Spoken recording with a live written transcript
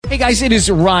Hey guys, it is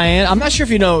Ryan. I'm not sure if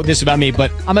you know this about me, but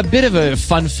I'm a bit of a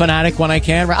fun fanatic when I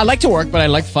can. I like to work, but I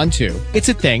like fun too. It's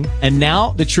a thing. And now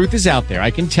the truth is out there.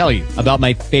 I can tell you about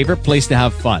my favorite place to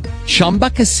have fun. Chumba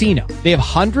Casino. They have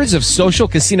hundreds of social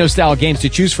casino style games to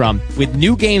choose from with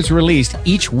new games released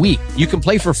each week. You can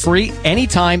play for free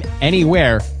anytime,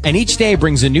 anywhere. And each day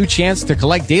brings a new chance to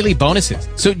collect daily bonuses.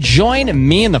 So join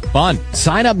me in the fun.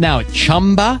 Sign up now at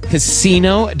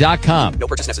ChumbaCasino.com. No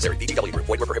purchase necessary. VGW Group.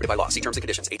 Void where prohibited by law. See terms and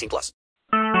conditions. 18+.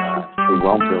 We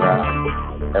roamed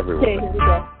around everywhere. Okay, here we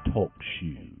go. Talk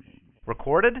shoes.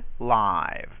 Recorded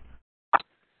live.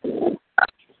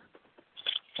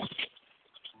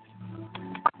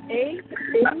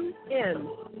 AUN,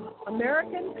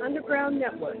 American Underground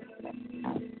Network.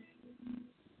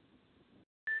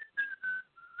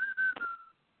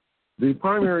 The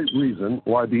primary reason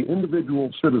why the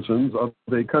individual citizens of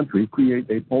a country create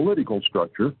a political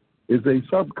structure is a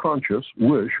subconscious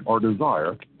wish or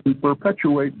desire to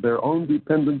perpetuate their own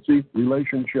dependency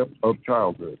relationship of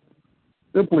childhood.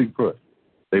 Simply put,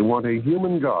 they want a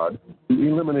human God to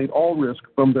eliminate all risk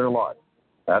from their life,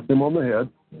 pat them on the head,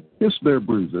 kiss their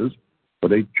bruises,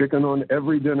 put a chicken on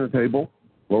every dinner table,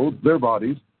 clothe their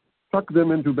bodies, tuck them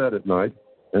into bed at night,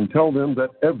 and tell them that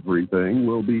everything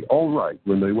will be all right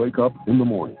when they wake up in the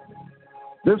morning.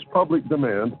 This public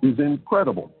demand is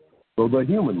incredible, so the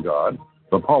human God,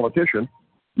 the politician,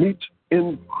 meets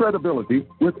incredibility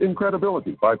with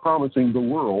incredibility by promising the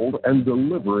world and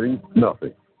delivering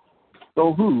nothing.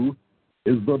 So who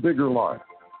is the bigger lie,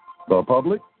 the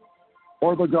public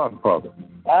or the Godfather?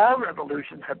 All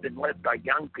revolutions have been led by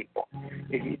young people.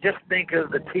 If you just think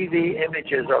of the TV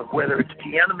images of whether it's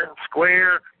Tiananmen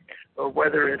Square or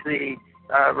whether it's the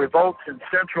revolts in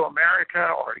Central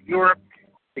America or Europe,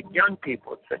 the young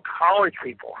people, it's the college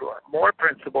people who are more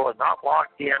principled and not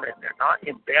locked in and they're not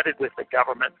embedded with the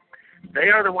government. They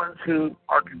are the ones who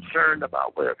are concerned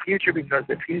about the future because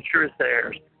the future is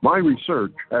theirs. My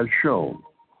research has shown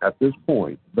at this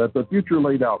point that the future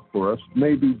laid out for us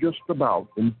may be just about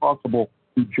impossible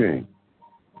to change.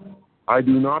 I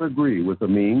do not agree with the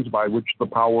means by which the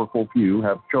powerful few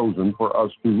have chosen for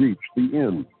us to reach the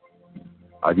end.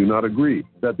 I do not agree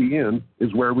that the end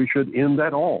is where we should end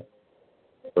at all.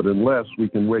 But unless we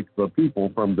can wake the people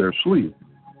from their sleep,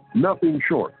 nothing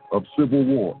short of civil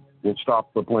war will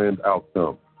stop the planned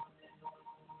outcome.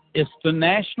 It's the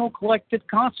National Collective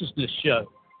Consciousness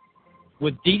Show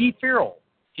with Dee Dee Farrell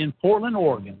in Portland,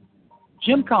 Oregon,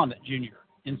 Jim Condit Jr.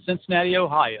 in Cincinnati,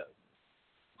 Ohio,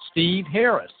 Steve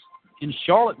Harris in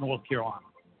Charlotte, North Carolina.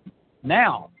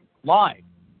 Now, live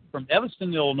from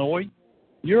Evanston, Illinois,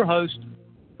 your host,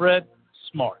 Fred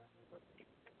Smart.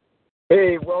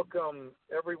 Hey, welcome,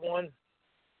 everyone.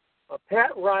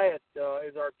 Pat RIOT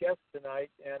is our guest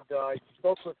tonight, and I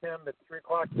spoke with him at 3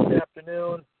 o'clock this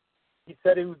afternoon. He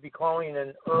said he would be calling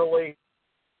in early.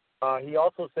 He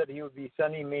also said he would be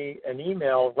sending me an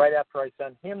email right after I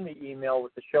sent him the email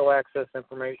with the show access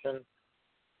information.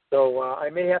 So I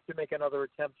may have to make another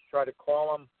attempt to try to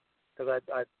call him because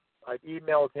I've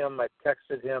emailed him, I've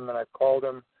texted him, and I've called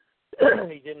him.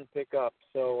 He didn't pick up,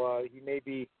 so he may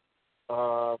be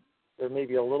there may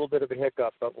be a little bit of a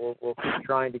hiccup, but we'll keep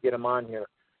trying to get him on here.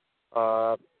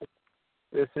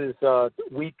 This is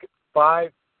week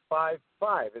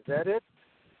 555. Is that it?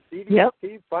 Steve, yep.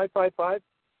 Steve, 555.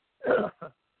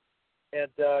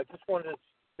 And just wanted to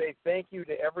say thank you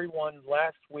to everyone.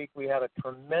 Last week we had a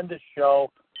tremendous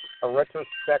show, a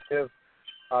retrospective,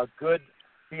 good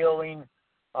feeling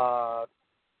of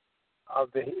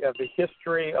the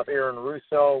history of Aaron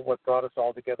Russo, what brought us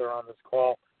all together on this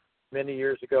call many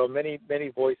years ago. Many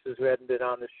voices who hadn't been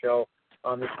on this show,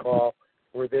 on this call,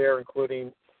 were there,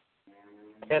 including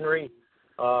Henry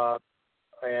and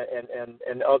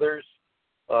others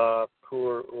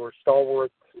who were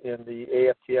stalwarts in the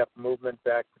AFTF movement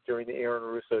back during the Aaron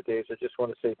Russo days. I just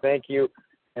want to say thank you,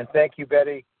 and thank you,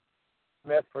 Betty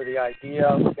Smith, for the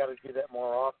idea. We've got to do that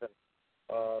more often.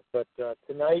 But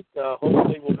tonight,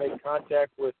 hopefully we'll make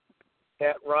contact with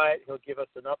Pat RIOT. He'll give us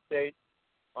an update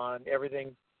on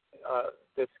everything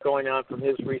that's going on from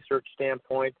his research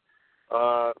standpoint.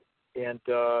 And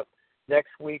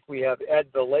next week we have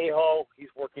Ed Vallejo.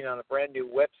 He's working on a brand new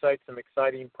website, some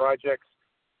exciting projects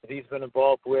that he's been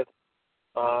involved with,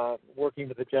 working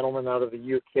with a gentleman out of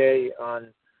the UK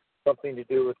on something to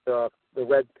do with the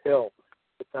red pill.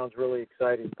 It sounds really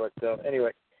exciting. But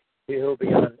anyway, he'll be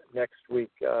on next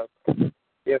week.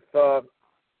 If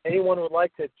anyone would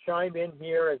like to chime in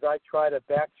here as I try to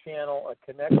back channel a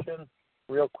connection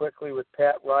real quickly with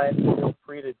Pat RIOT, feel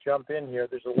free to jump in here.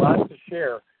 There's a lot to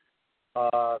share.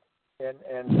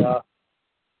 And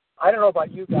I don't know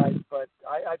about you guys, but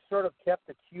I've sort of kept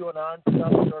the QAnon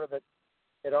stuff sort of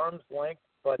at arm's length,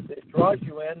 but it draws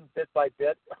you in bit by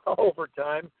bit over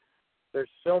time. There's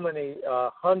so many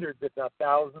hundreds, if not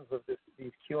thousands, of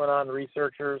these QAnon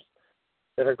researchers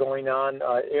that are going on.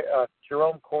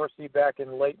 Jerome Corsi, back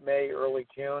in late May, early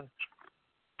June,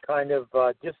 kind of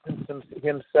distanced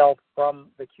himself from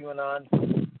the QAnon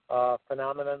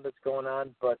phenomenon that's going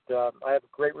on. But I have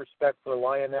great respect for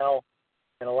Lionel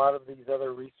and a lot of these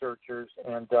other researchers,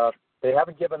 and they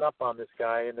haven't given up on this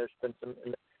guy. And there's been some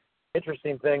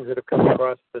interesting things that have come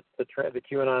across the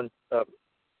QAnon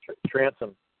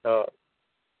transom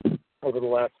over the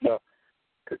last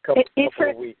couple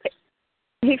of weeks.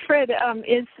 Hey, Fred,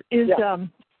 is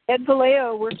Ed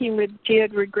Vallejo working with J.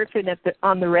 Edward Griffin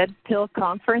on the Red Pill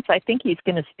Conference? I think he's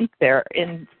going to speak there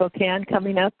in Spokane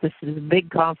coming up. This is a big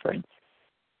conference.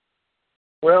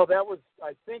 Well, that was,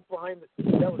 I think,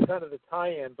 that was kind of the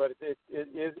tie-in, but it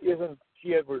isn't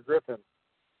J. Edward Griffin.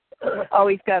 Oh,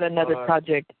 he's got another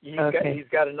project. He's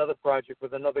got another project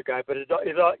with another guy, but it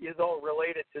is all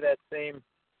related to that same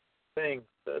thing.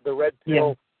 The Red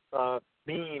Pill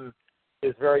meme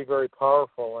is very, very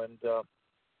powerful, and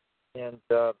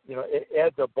it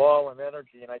adds a ball of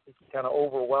energy, and I think he kind of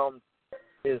overwhelmed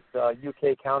his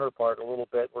UK counterpart a little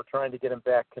bit. We're trying to get him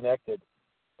back connected,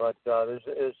 but there's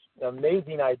an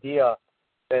amazing idea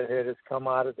that has come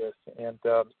out of this, and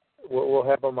we'll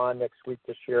have him on next week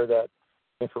to share that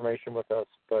information with us.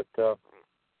 But do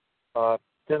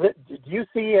you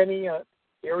see any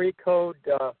area code?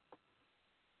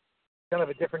 Kind of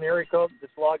a different area code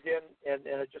that's logged in, and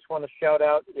I just want to shout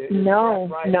out. No.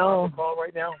 On the call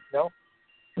right now? No.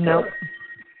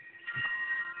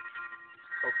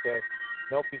 Okay.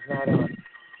 Nope, he's not on.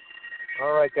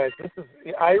 All right, guys.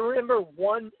 I remember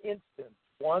one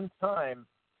time,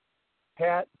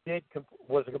 Pat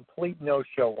was a complete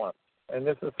no-show once, and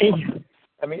this is.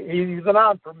 I mean, he's been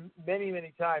on for many,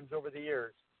 many times over the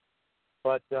years,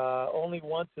 but only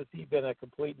once has he been a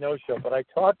complete no-show. But I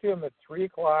talked to him at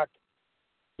 3:00.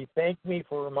 He thanked me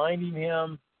for reminding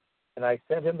him, and I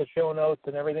sent him the show notes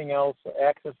and everything else,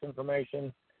 access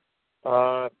information.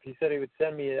 He said he would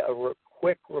send me a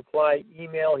quick reply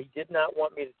email. He did not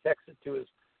want me to text it to his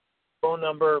phone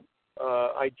number.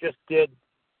 I just did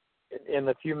in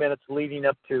the few minutes leading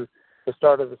up to the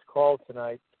start of this call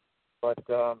tonight. But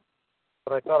what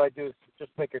I thought I'd do is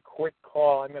just make a quick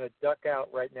call. I'm going to duck out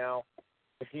right now.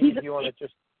 If you want to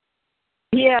just...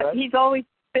 Yeah, he's always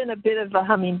been a bit of a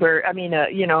hummingbird. I mean,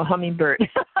 hummingbird.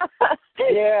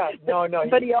 Yeah, no.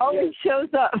 But he always shows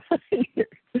up.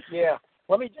 Yeah.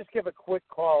 Let me just give a quick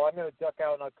call. I'm going to duck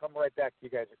out, and I'll come right back to you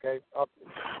guys, okay?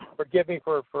 Forgive me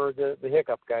for the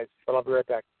hiccup, guys, but I'll be right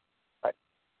back. Bye.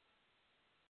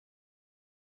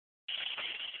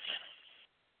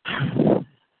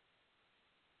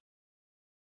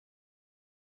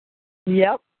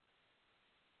 Yep.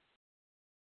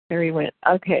 There he went.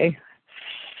 Okay.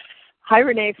 Hi,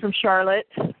 Renee from Charlotte.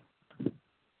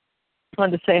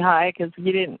 Wanted to say hi because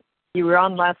you were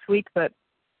on last week, but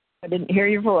I didn't hear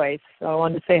your voice, so I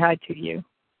wanted to say hi to you.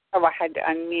 Oh, I had to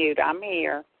unmute. I'm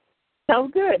here. Oh,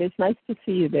 good. It's nice to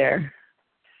see you there.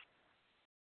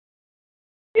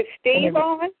 Is Steve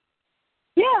on?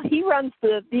 Yeah, he runs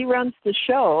the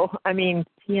show. I mean,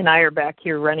 he and I are back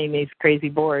here running these crazy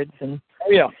boards, and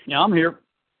yeah, I'm here.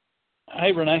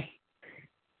 Hey, Renee.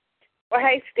 Well,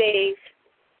 hey, Steve.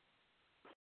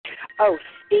 Oh,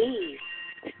 Steve.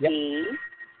 Steve.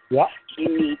 Yeah.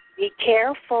 You need to be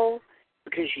careful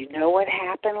because you know what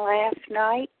happened last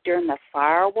night during the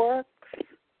fireworks?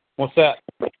 What's that?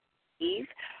 Steve,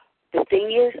 the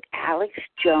thing is, Alex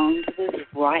Jones was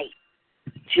right.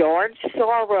 George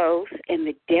Soros and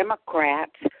the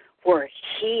Democrats were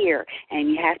here, and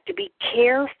you have to be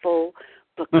careful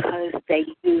because they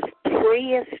use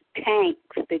Prius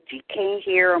tanks that you can't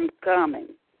hear them coming.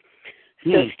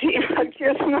 So, Steve, I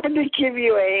just wanted to give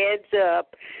you a heads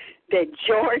up that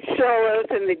George Soros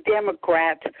and the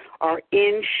Democrats are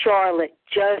in Charlotte,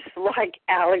 just like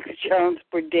Alex Jones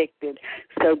predicted.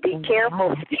 So be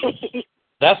careful, Steve.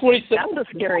 That's what he said. That's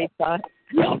a scary thought.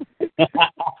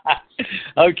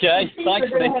 Okay. Thanks,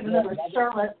 We're going to have another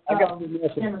Charlotte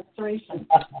demonstration.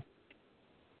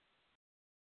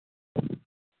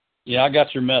 Yeah, I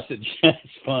got your message.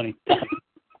 It's funny.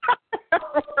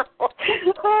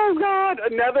 Oh, God.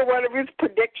 Another one of his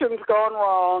predictions gone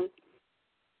wrong.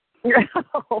 When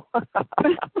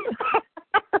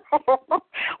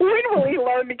will he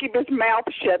learn to keep his mouth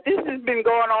shut? This has been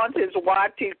going on since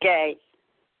Y2K.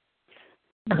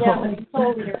 Yeah, but he's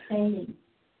so entertaining.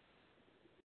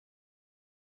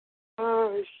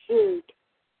 Oh, shoot.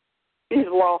 He's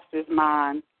lost his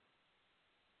mind.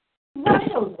 Well,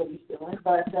 he knows what he's doing,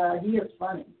 but he is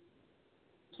funny.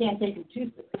 Can't take him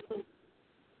too seriously.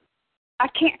 I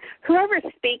can't. Whoever's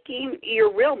speaking,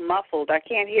 you're real muffled. I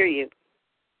can't hear you.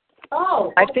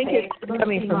 Oh, I think it's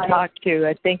coming from Talk To.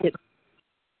 I think it's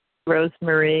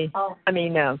Rosemary. Oh. I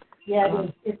mean, no. Yeah, it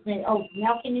is. It's me. Oh,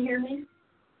 now can you hear me?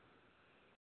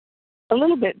 A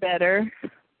little bit better.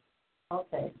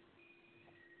 Okay.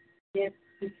 It's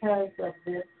because of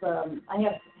this, I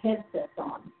have headsets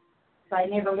on, so I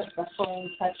never let the phone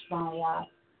touch my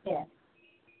head.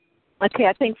 Okay,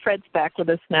 I think Fred's back with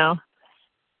us now.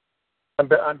 I'm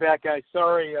back, guys.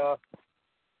 Sorry,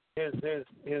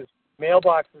 his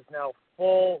mailbox is now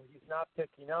full. He's not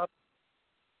picking up,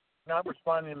 not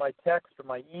responding to my text or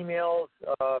my emails.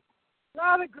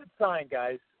 Not a good sign,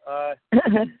 guys.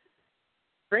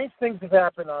 Strange things have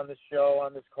happened on this show,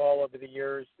 on this call over the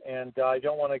years, and I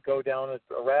don't want to go down a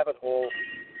rabbit hole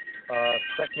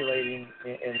speculating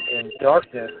in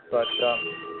darkness, but...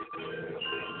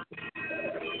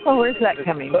 Oh, where's that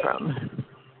coming from?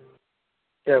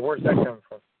 Yeah, where's that coming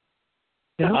from?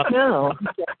 I don't know.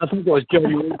 I think it was Joe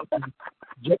Marie.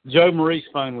 Joe Marie's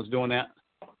phone was doing that.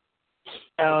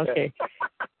 Oh, okay.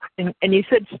 And you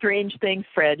said strange things,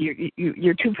 Fred.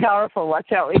 You're too powerful.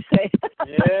 Watch out what you say.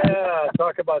 Yeah,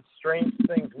 talk about strange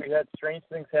things. We had strange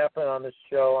things happen on this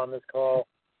show, on this call,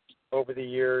 over the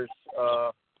years.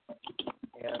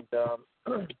 And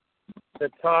the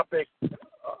topic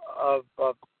of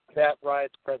Pat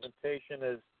Riot's presentation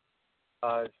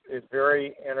is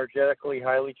very energetically,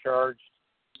 highly charged,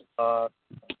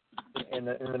 in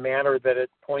the manner that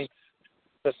it points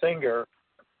the finger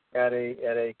at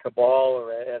a cabal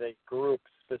or at a group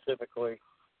specifically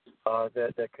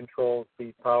that controls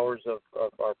the powers of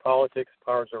our politics,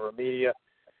 powers of our media,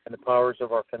 and the powers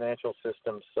of our financial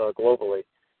systems globally.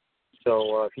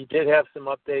 So he did have some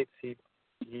updates. He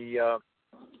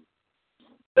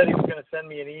said he was going to send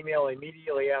me an email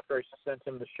immediately after I sent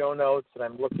him the show notes, and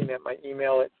I'm looking at my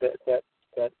email.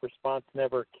 That response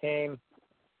never came.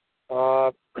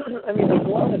 I mean, there's a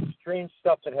lot of strange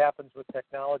stuff that happens with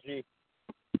technology.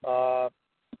 I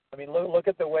mean, look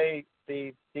at the way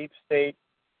the deep state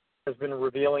has been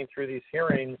revealing through these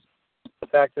hearings the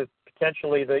fact that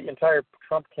potentially the entire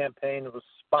Trump campaign was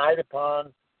spied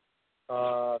upon.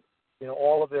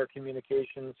 All of their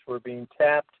communications were being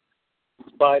tapped,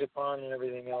 spied upon, and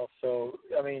everything else. So,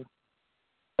 I mean,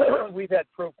 we've had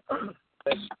proof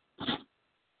that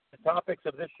the topics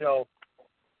of this show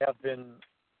have been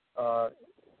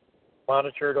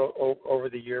monitored over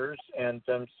the years, and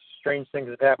strange things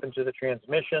have happened to the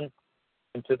transmission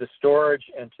and to the storage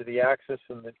and to the access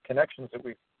and the connections that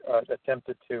we've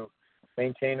attempted to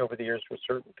maintain over the years with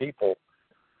certain people.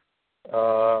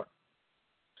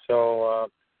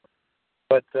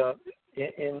 But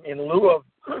in lieu of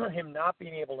him not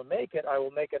being able to make it, I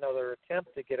will make another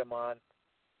attempt to get him on.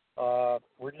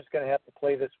 We're just going to have to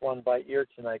play this one by ear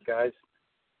tonight, guys.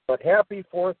 But happy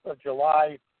 4th of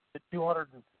July, the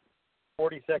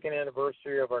 242nd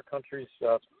anniversary of our country's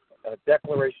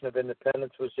Declaration of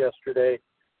Independence was yesterday.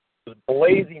 It was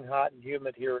blazing hot and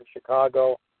humid here in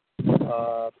Chicago.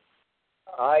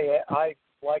 I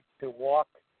like to walk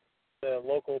the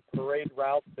local parade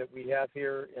route that we have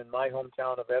here in my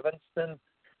hometown of Evanston.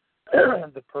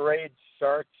 The parade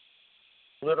starts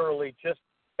literally just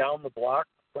down the block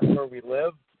from where we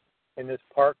live in this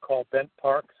park called Bent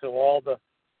Park. So all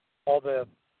the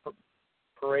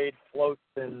parade floats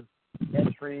and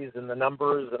entries and the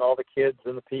numbers and all the kids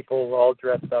and the people all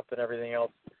dressed up and everything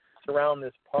else surround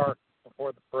this park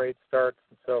before the parade starts.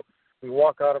 And so we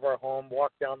walk out of our home,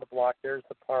 walk down the block, there's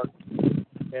the park,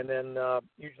 and then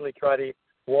usually try to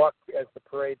walk as the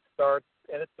parade starts.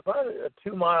 And it's about a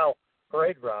 2-mile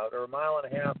parade route, or 1.5 miles,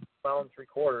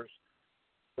 1.75 miles.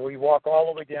 So we walk all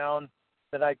the way down,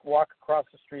 then I walk across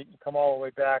the street and come all the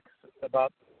way back.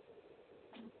 About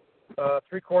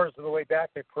 3/4 of the way back,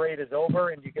 the parade is over,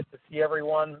 and you get to see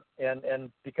everyone.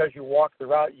 And because you walk the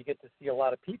route, you get to see a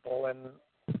lot of people. And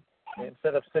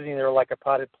instead of sitting there like a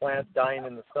potted plant dying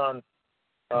in the sun,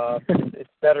 it's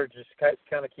better just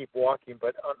kind of keep walking.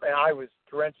 But I was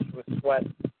drenched with sweat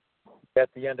at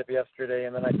the end of yesterday,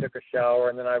 and then I took a shower,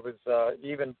 and then I was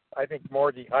I think,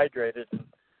 more dehydrated and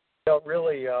felt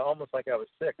really almost like I was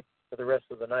sick for the rest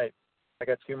of the night. I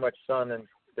got too much sun, and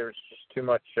there was just too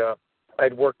much.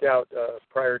 I'd worked out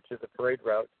prior to the parade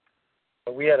route.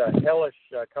 But we had a hellish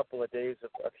couple of days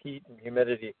of heat and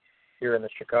humidity here in the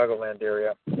Chicagoland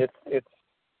area. It's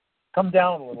come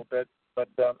down a little bit, but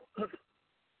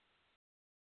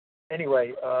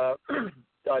anyway,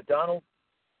 Donald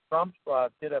Trump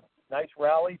did a nice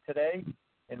rally today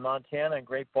in Montana, in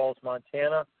Great Falls,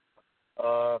 Montana.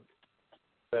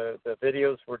 The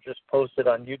videos were just posted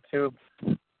on YouTube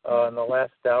in the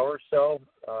last hour or so.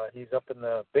 He's up in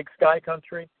the Big Sky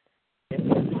country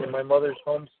in my mother's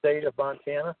home state of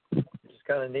Montana, which is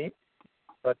kind of neat.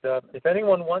 But if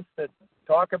anyone wants to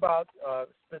talk about a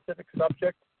specific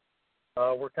subject,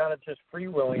 we're kind of just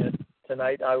freewheeling it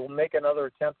tonight. I will make another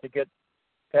attempt to get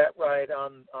Pat Wright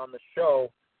on the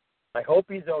show. I hope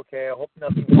he's okay. I hope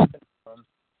nothing happens to him.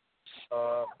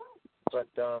 But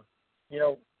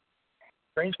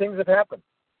strange things have happened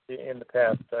in the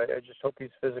past. I just hope he's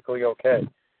physically okay,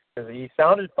 because he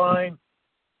sounded fine.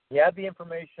 He had the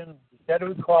information. He said he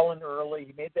would call in early.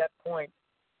 He made that point,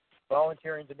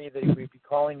 volunteering to me that he would be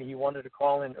calling. He wanted to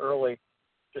call in early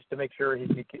just to make sure he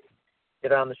could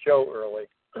get on the show early.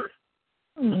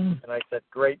 And I said,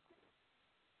 great.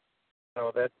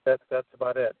 No, that's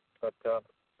about it. But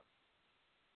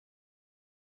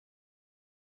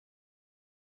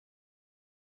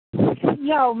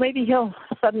yeah, maybe he'll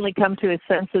suddenly come to his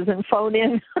senses and phone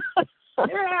in.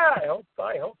 Yeah,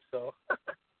 I hope so.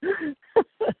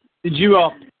 Did you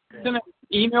send an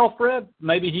email, Fred?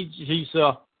 Maybe he's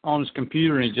on his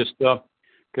computer and he just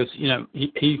because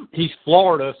he's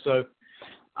Florida, so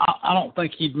I don't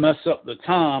think he'd mess up the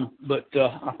time. But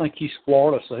I think he's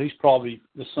Florida, so he's probably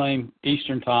the same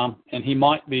Eastern time, and he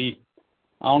might be.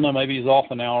 I don't know, maybe he's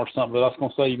off an hour or something. But I was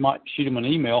going to say you might shoot him an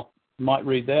email. You might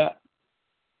read that.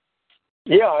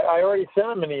 Yeah, I already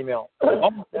sent him an email.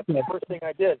 That's the first thing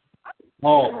I did.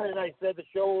 Oh. And I said the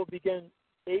show will begin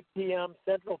 8 p.m.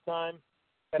 Central Time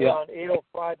at around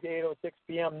 8:05 to 8:06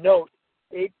 p.m. Note,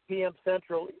 8 p.m.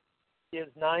 Central is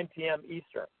 9 p.m.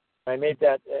 Eastern. I made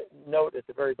that note at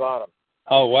the very bottom.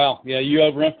 Oh, wow. Yeah, you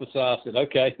overemphasized it.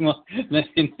 Okay.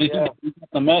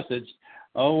 The message.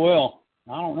 Oh, well,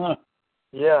 I don't know.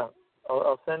 Yeah,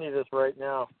 I'll send you this right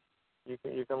now. You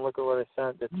can look at what I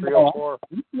sent at 3:04.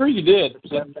 I'm sure you did.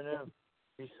 This afternoon.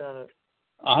 He sent it.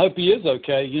 I hope he is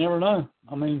okay. You never know.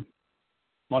 I mean,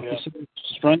 like you said,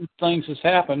 strange things has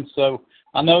happened. So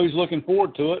I know he's looking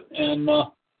forward to it. And,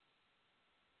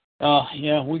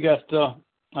 we got,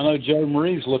 I know Jo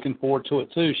Marie's looking forward to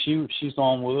it too. She's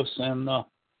on with us. And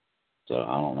so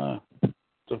I don't know.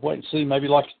 So wait and see. Maybe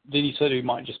like Dee Dee said, he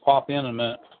might just pop in a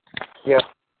minute. Yeah.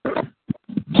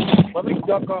 Let me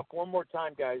duck off one more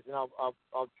time, guys, and I'll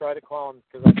try to call him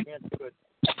because I can't do it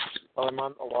while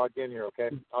I'm logged in here. Okay.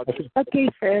 Okay,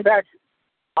 Fred. In fact,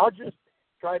 I'll just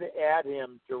try to add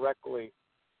him directly,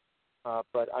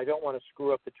 but I don't want to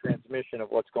screw up the transmission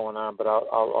of what's going on. But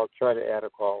I'll try to add a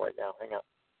call right now. Hang on.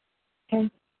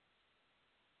 Okay.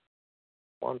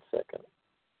 1 second.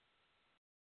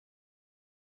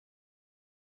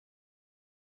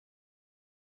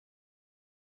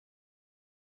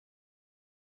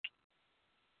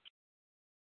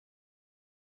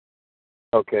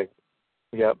 Okay.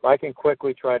 Yeah, I can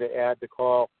quickly try to add the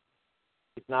call.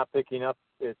 He's not picking up.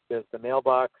 It says the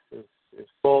mailbox is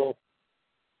full,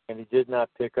 and he did not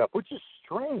pick up, which is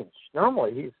strange.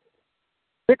 Normally, he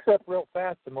picks up real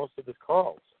fast to most of his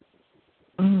calls.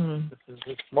 This is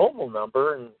his mobile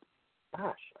number, and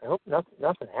gosh, I hope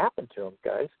nothing happened to him,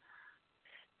 guys.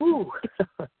 Whew.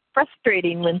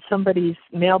 Frustrating when somebody's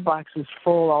mailbox is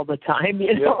full all the time.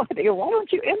 They go, why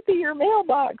don't you empty your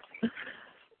mailbox?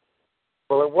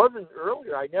 Well, it wasn't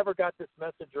earlier. I never got this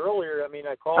message earlier. I mean,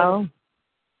 I called him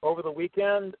over the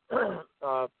weekend,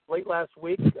 late last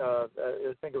week. I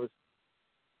think it was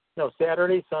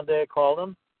Saturday, Sunday. I called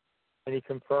him, and he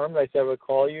confirmed. I said I would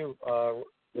call you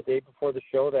the day before the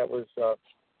show. That was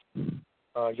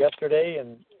yesterday,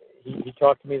 and he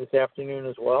talked to me this afternoon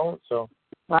as well. So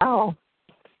wow.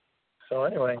 So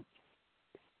anyway,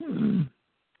 I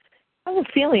have a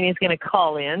feeling he's going to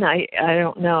call in. I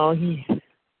don't know.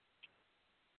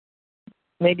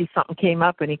 Maybe something came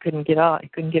up and he couldn't get out. He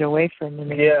couldn't get away from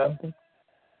him. Yeah.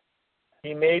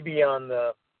 He may be on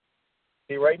the.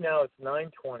 See, right now it's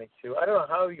 9:22. I don't know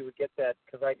how you would get that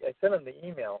because I sent him the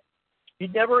email. He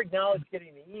never acknowledged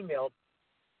getting the email,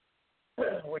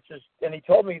 and he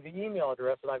told me the email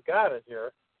address, and I've got it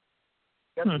here.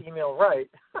 Got the email right.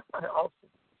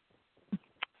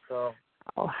 So.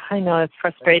 Oh, I know it's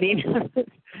frustrating.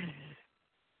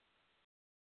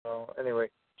 So anyway.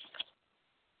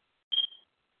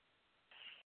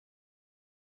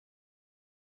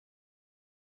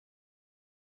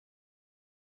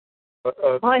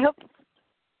 Well, I hope.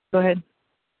 Go ahead.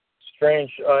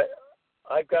 Strange.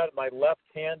 I've got my left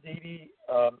hand, Dee Dee.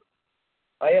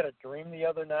 I had a dream the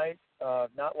other night,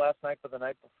 not last night, but the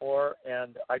night before,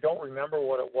 and I don't remember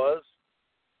what it was,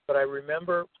 but I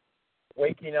remember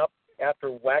waking up after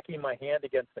whacking my hand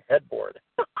against the headboard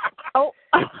of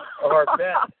our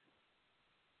bed.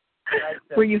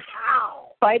 Said, were you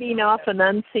fighting off an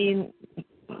unseen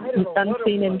I don't know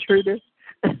unseen intruder.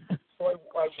 So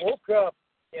I woke up,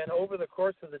 and over the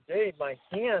course of the day, my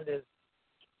hand is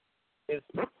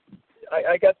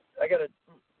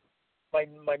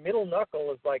my middle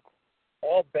knuckle is like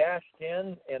all bashed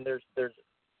in, and there's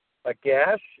a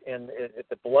gash, and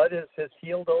the blood has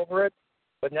healed over it.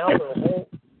 But now the whole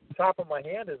top of my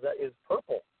hand is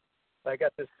purple. I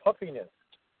got this puffiness.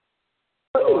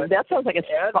 Oh, that sounds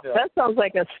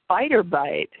like a spider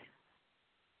bite.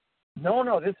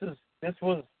 No, this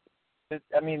was.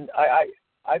 I mean,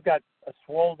 I've got a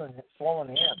swollen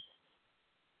hand.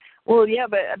 Well, yeah,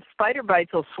 but spider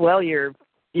bites will swell your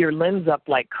limbs up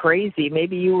like crazy.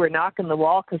 Maybe you were knocking the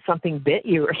wall because something bit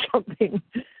you or something.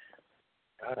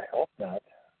 God, I hope not.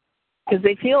 Because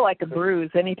they feel like a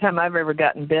bruise. Anytime I've ever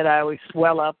gotten bit, I always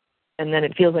swell up, and then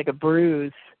it feels like a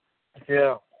bruise.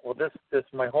 Yeah. Well, this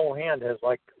my whole hand has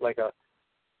like a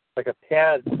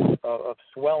pad of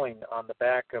swelling on the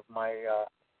back of my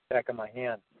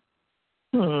hand.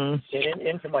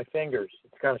 Into my fingers.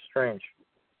 It's kind of strange.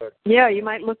 But, yeah, you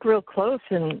might look real close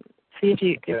and see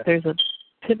if there's a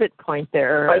pivot point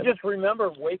there. I just remember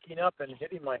waking up and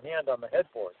hitting my hand on the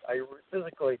headboard. I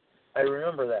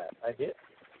remember that. I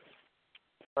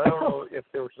don't know if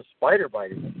there was a spider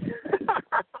biting me.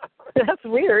 That's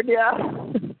weird, yeah.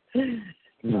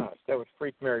 Gosh, that would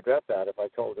freak Mary Beth out if I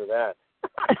told her that.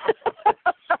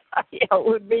 Yeah, it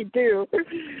would be too.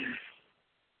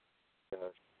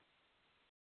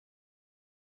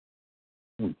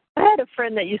 I had a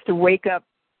friend that used to wake up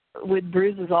with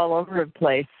bruises all over the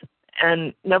place,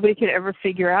 and nobody could ever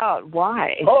figure out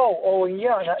why. Oh,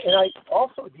 yeah, and I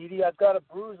also, Dee Dee, I've got a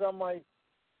bruise on my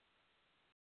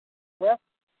left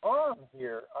arm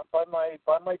here by my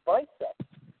bicep.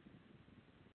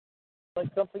 Like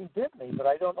something bit me, but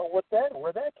I don't know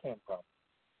where that came from.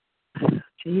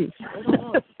 Jeez. I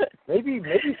don't know. Maybe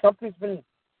something's been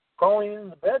crawling in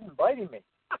the bed and biting me.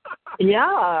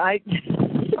 Yeah,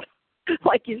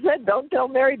 like you said, don't tell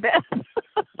Mary Beth.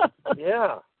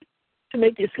 Yeah. To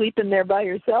make you sleep in there by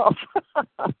yourself.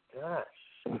 Gosh.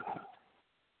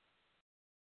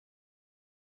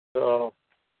 So.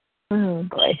 Oh,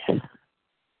 boy.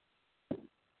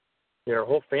 Yeah, our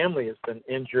whole family has been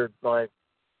injured. My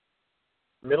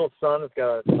middle son has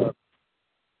got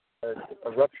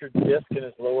a ruptured disc in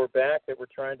his lower back that we're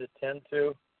trying to tend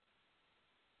to.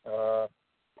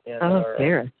 And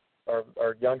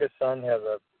our youngest son has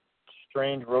a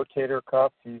strained rotator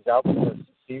cuff. He's out for the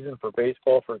season for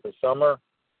baseball for the summer.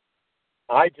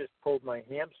 I just pulled my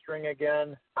hamstring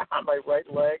again on my right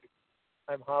leg.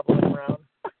 I'm hobbling around.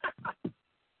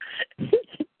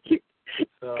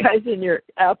 So, guys in your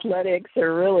athletics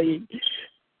are really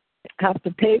have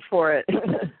to pay for it.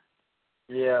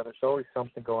 Yeah, there's always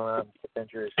something going on with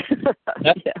injuries.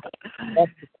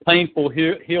 That's painful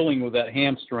healing with that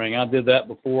hamstring. I did that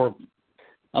before,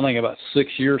 I think about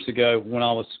 6 years ago when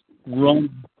I was running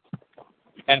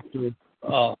after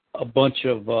a bunch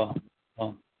of,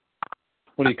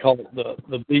 what do you call it,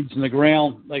 the beads in the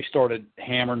ground. They started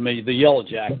hammering me, the yellow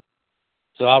jacket.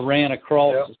 So I ran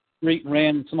across the street,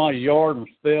 ran in somebody's yard and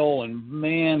fell, and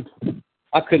man,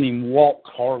 I couldn't even walk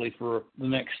hardly for the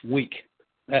next week.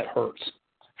 That hurts.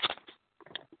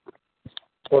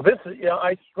 Well, this is,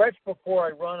 I stretch before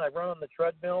I run. I run on the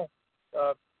treadmill,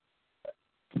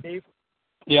 Steve.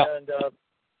 Yeah. And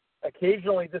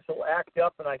occasionally this will act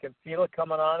up, and I can feel it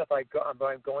coming on if I'm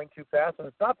going too fast. And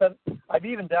it's not that I've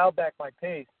even dialed back my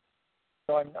pace,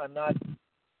 so I'm not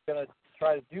going to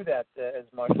try to do that as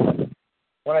much.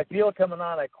 When I feel it coming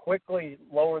on, I quickly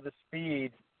lower the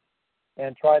speed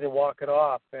and try to walk it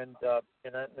off, and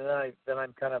then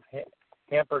I'm kind of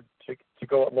hampered to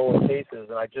go at lower paces,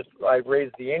 and I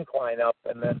raise the incline up,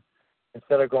 and then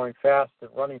instead of going fast and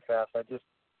running fast, I just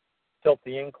tilt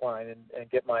the incline and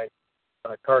get my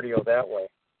cardio that way.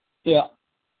 Yeah.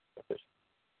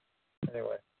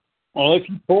 Anyway. Well, if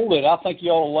you pulled it, I think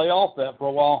you ought to lay off that for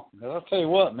a while. I'll tell you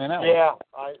what, man.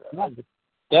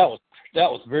 That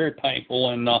was very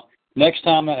painful, and next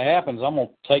time that happens, I'm gonna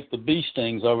take the bee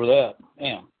stings over that.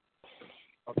 Damn.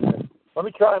 Okay. Let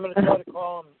me try. I'm gonna try to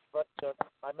call him, but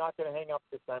I'm not gonna hang up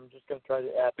this time. I'm just gonna try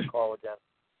to add the call again.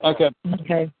 Okay.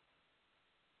 Okay.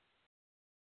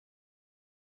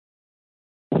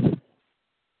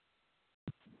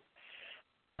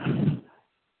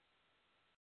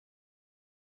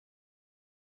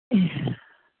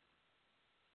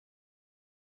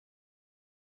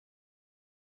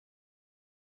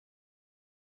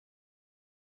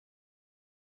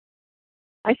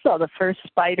 I saw the first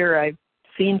spider I've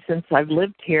seen since I've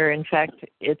lived here. In fact,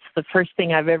 it's the first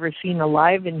thing I've ever seen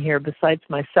alive in here besides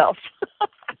myself.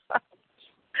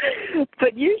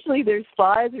 But usually there's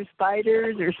flies or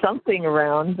spiders or something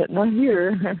around, but not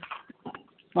here.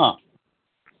 Huh.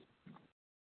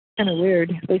 Kind of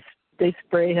weird. They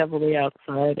spray heavily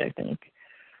outside, I think.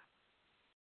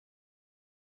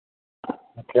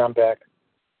 Okay, I'm back.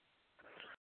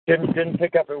 Didn't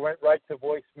pick up. It went right to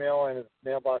voicemail, and his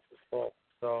mailbox is full.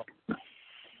 So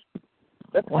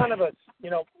that's kind of a,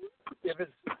 if his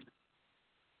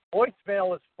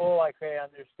voicemail is full, I can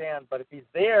understand. But if he's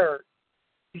there,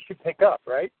 he should pick up,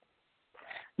 right?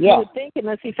 Yeah. I would think,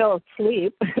 unless he fell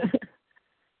asleep.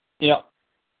 Yeah.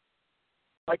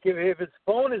 Like if his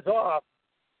phone is off,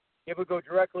 it would go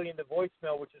directly into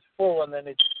voicemail, which is full, and then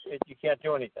you can't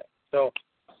do anything. So,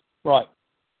 right.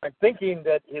 I'm thinking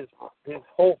that his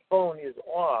whole phone is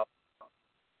off,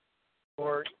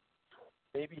 or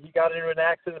maybe he got into an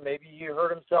accident, maybe he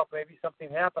hurt himself, maybe something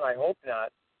happened. I hope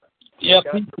not. Yep.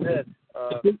 God forbid.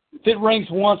 If it rings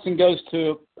once and goes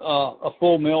to a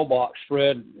full mailbox,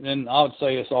 Fred, then I would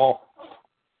say it's off.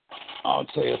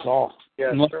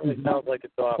 Yeah, it certainly sounds like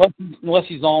it's off. Unless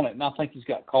he's on it, and I think he's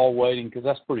got call waiting, because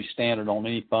that's pretty standard on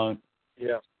any phone.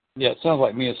 Yeah. Yeah, it sounds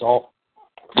like me it's off.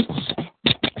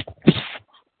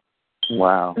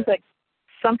 Wow. It's like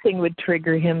something would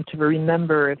trigger him to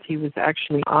remember if he was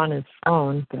actually on his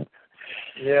phone. But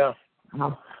yeah.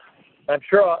 Oh. I'm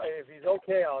sure if he's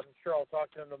okay, I'm sure I'll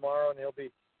talk to him tomorrow, and he'll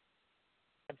be,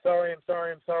 I'm sorry,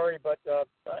 but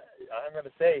I'm going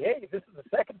to say, hey, this is the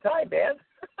second time, man.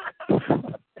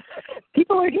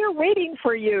 People are here waiting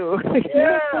for you.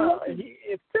 Yeah,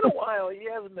 it's been a while. He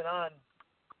hasn't been on.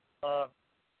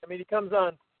 He comes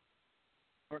on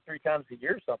 2 or 3 times a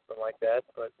year, something like that.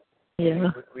 But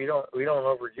yeah, we don't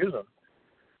overuse him.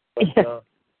 But, yeah.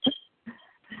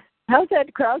 How's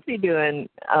Ed Crosby doing?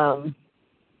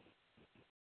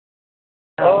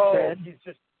 Fred?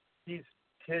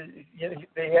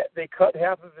 They cut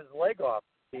half of his leg off,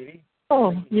 Edie.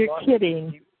 Oh, you're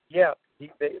kidding.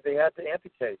 They had to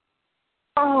amputate.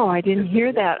 Oh, I didn't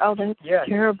hear that. Oh, that's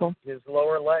terrible. His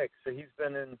lower leg. So he's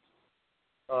been in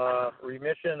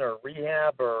remission or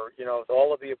rehab or,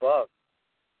 all of the above.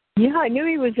 Yeah, I knew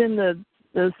he was in the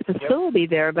facility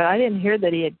there, but I didn't hear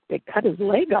that they cut his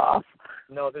leg off.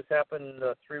 No, this happened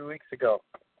 3 weeks ago.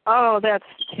 Oh, that's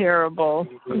terrible.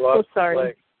 He I'm so lost sorry. his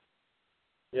leg.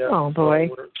 Yeah. Oh, boy.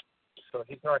 So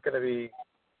he's not going to be,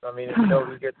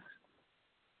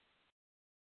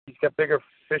 he's got bigger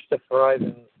fish to fry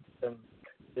than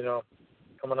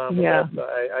coming on the list.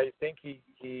 I think he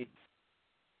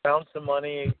found some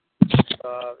money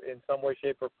in some way,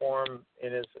 shape, or form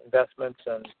in his investments,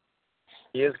 and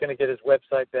he is going to get his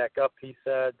website back up, he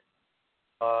said.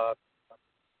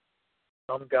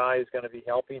 Some guy is going to be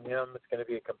helping him. It's going to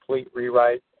be a complete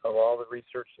rewrite of all the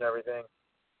research and everything.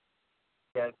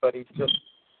 But you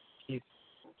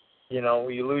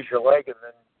lose your leg, and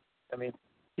then,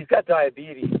 he's got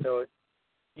diabetes, so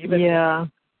even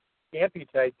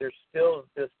amputate, there's still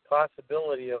this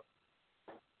possibility of,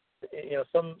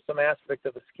 some aspect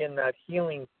of the skin not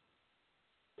healing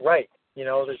right.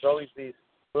 There's always these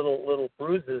little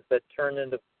bruises that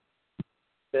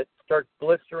that start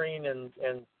blistering and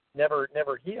never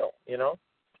heal,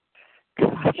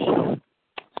 Gosh.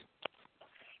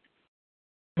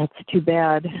 That's too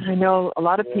bad. I know a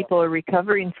lot of people are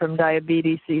recovering from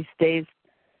diabetes these days,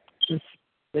 just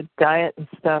with diet and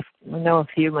stuff. I know a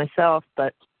few myself,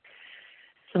 but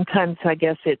sometimes I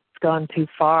guess it's gone too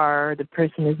far. The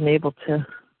person isn't able to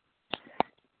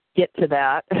get to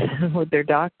that with their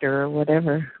doctor or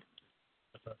whatever.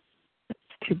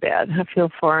 It's too bad. I feel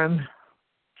for him.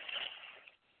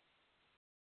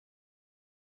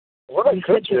 What I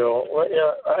could do,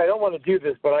 I don't want to do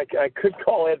this, but I could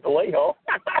call Ed Vallejo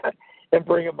and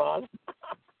bring him on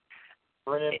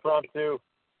for an impromptu,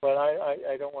 but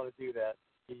I don't want to do that.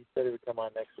 He said he would come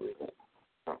on next week.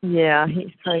 Yeah,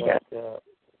 he's probably got...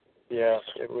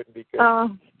 it wouldn't be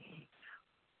good.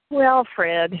 Well,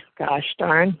 Fred, gosh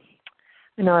darn.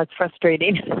 I know it's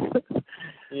frustrating.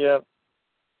 Yeah.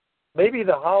 Maybe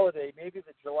the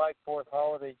July 4th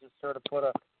holiday just sort of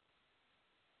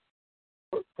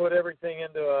put everything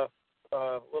into a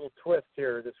little twist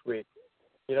here this week.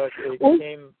 It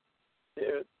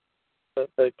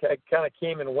kind of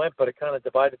came and went, but it kind of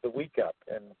divided the week up.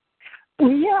 And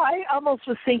yeah, I almost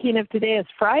was thinking of today as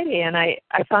Friday, and I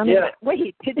found out,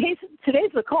 wait, today's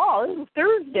the call. This is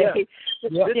Thursday.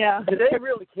 Yeah. Today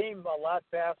really came a lot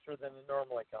faster than it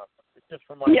normally comes. It's just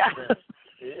from my experience.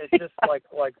 It's just like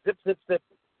zip, zip, zip.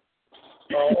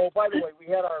 By the way, we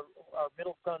had our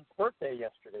middle son's birthday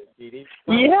yesterday, Dee.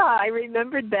 Yeah, I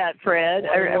remembered that, Fred.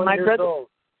 My brother, old.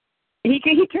 He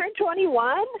turned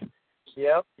 21?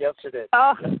 Yep, yesterday.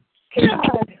 Oh,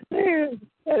 God.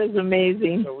 That is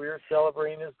amazing. So we were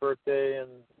celebrating his birthday, and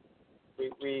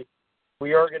we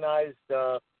organized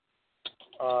a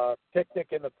picnic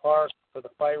in the park for the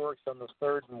fireworks on the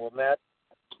 3rd in Wilmette.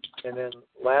 And then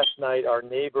last night, our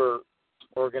neighbor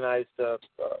organized a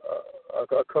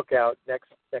cookout next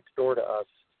door to us.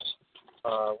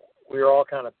 We were all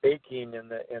kind of baking in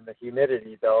the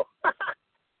humidity, though.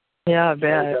 Yeah, I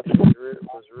bet. It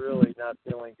was really not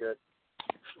feeling good.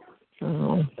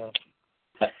 Oh.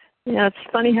 Yeah,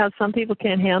 it's funny how some people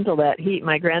can't handle that heat.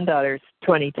 My granddaughter's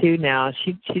 22 now.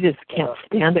 She just can't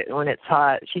stand it when it's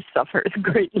hot. She suffers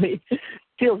greatly.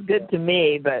 Feels good to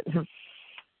me, but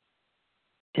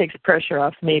takes pressure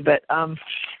off me. But I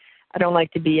don't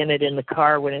like to be in it in the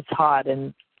car when it's hot,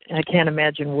 and I can't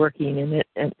imagine working in it.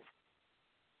 And it's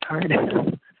hard.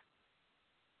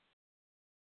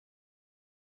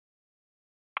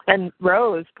 And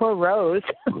Rose, poor Rose,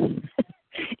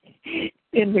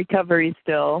 in recovery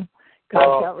still.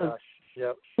 Gosh, that was.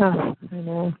 Yep. Oh, I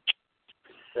know.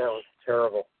 That was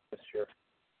terrible this year.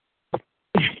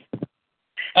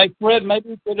 Hey, Fred, maybe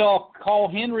we could call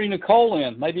Henry Nicole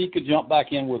in. Maybe he could jump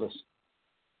back in with us.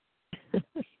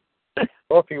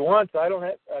 Well, if he wants, I don't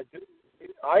have.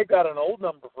 I got an old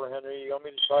number for Henry. You want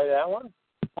me to try that one?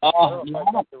 I don't know if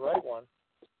I got the right one.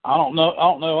 I don't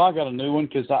know. I got a new one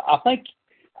because I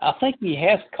think he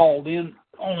has called in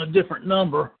on a different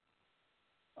number.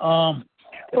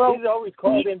 Well, he's always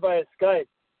called in via Skype.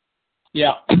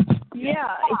 Yeah.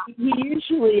 Yeah, he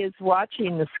usually is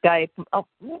watching the Skype.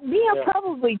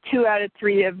 Probably 2 out of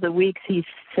 3 of the weeks he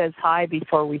says hi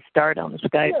before we start on the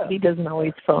Skype. Yeah. He doesn't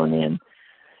always phone in.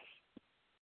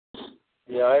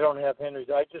 Yeah, I don't have Henry's.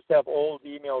 I just have old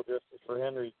email addresses for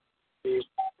Henry.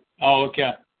 Oh,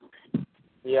 okay.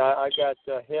 Yeah, I got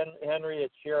Henry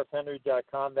at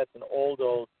sheriffhenry.com. That's an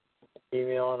old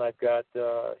email, and I've got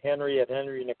Henry at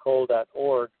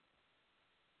henrynicole.org.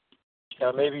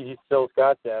 Now, maybe he still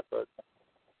got that, but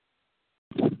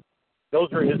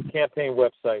those are his campaign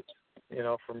websites,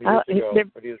 from years ago. They're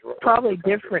but he was probably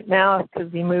different now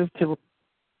because he moved to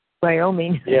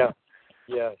Wyoming. Yeah,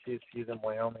 he's in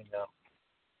Wyoming now.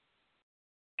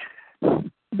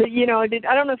 But,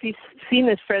 I don't know if you've seen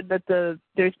this, Fred, but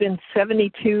there's been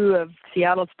 72 of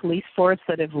Seattle's police force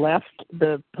that have left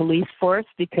the police force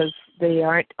because they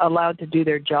aren't allowed to do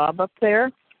their job up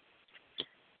there.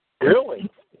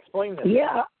 Really? Explain that.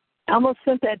 Yeah, I almost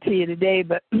sent that to you today,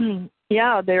 but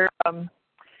yeah, they're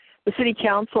the city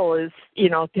council is,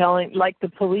 telling, like the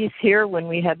police here when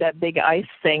we had that big ICE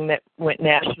thing that went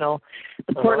national.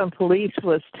 The Portland police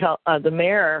was the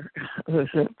mayor, who's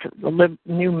the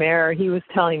new mayor, he was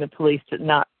telling the police to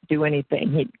not do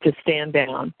anything, to stand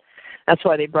down. That's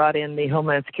why they brought in the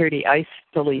Homeland Security ICE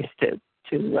police to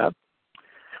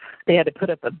they had to put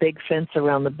up a big fence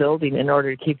around the building in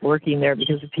order to keep working there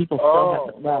because the people still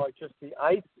haven't left. Oh, just the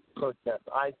ICE protest.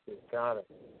 I see. Got it.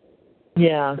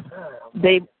 Yeah.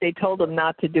 They told them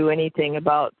not to do anything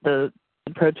about the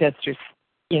protesters,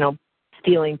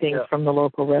 stealing things from the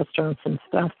local restaurants and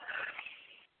stuff.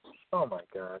 Oh, my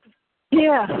God.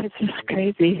 Yeah, it's just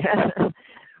crazy.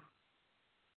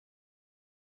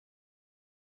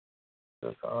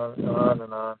 Just on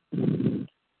and on.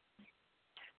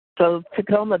 So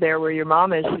Tacoma there, where your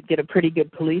mom is, should get a pretty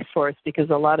good police force because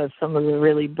some of the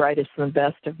really brightest and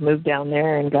best have moved down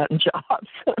there and gotten jobs.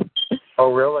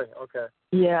 Oh, really? Okay.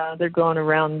 Yeah, they're going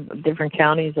around different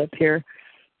counties up here.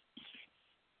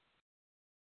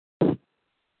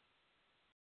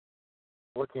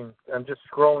 I'm just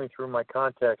scrolling through my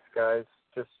contacts, guys.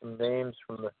 Just some names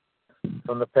from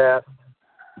the past.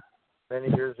 Many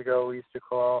years ago, we used to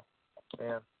call.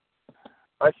 Man,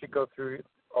 I should go through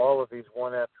all of these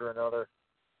one after another.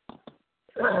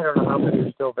 I don't know how many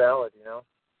are still valid,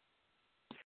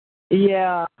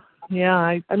 Yeah.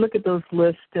 I look at those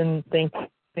lists and think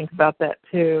about that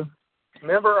too.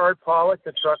 Remember Art Pollock,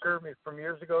 the trucker from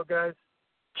years ago, guys?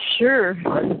 Sure.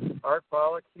 Art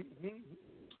Pollock,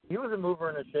 he was a mover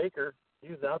and a shaker.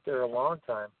 He was out there a long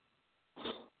time.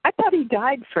 I thought he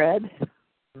died, Fred.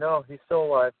 No, he's still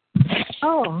alive.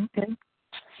 Oh, okay.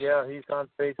 Yeah, he's on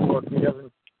Facebook. He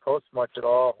doesn't post much at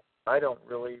all. I don't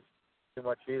really do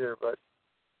much either, but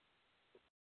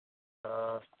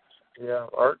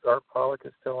Art Pollock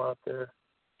is still out there.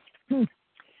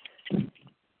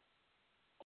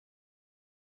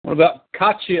 What about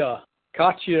Katya?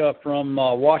 Katya from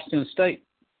Washington State.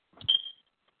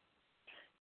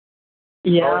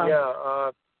 Yeah. Oh,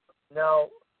 yeah. Now,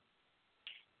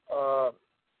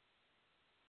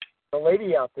 the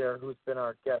lady out there who's been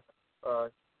our guest,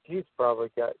 she's probably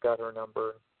got her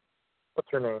number. What's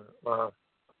her name?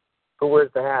 Who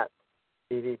wears the hat?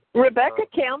 Rebecca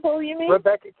Campbell, you mean?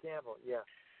 Rebecca Campbell, yeah.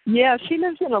 Yeah, she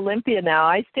lives in Olympia now.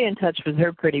 I stay in touch with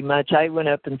her pretty much. I went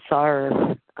up and saw her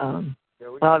while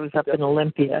I was up in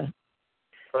Olympia.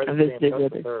 I visited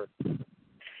with her.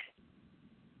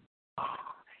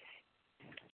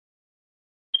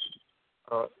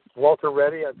 Walter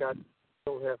Reddy,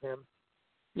 still have him.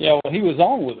 Yeah, well, he was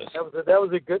on with us. That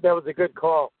was a good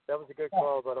call. That was a good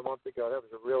call about a month ago. That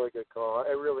was a really good call.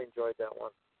 I really enjoyed that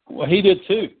one. Well, he did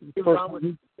too. He was on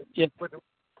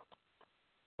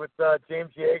with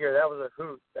James Yeager. That was a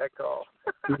hoot. That call.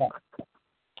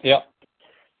 Yeah,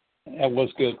 that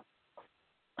was good.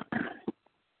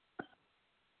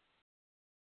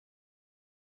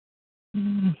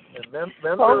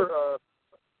 Remember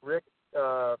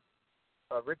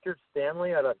Richard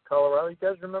Stanley out of Colorado? You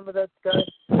guys remember that guy?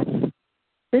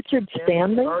 Richard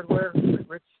Stanley? Hardware.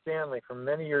 Rich Stanley from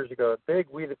many years ago. A big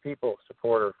We the People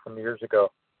supporter from years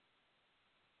ago.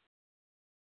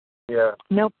 Yeah.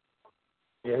 Nope.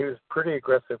 Yeah, he was a pretty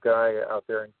aggressive guy out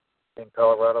there in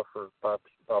Colorado for Bob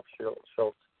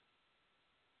Schultz.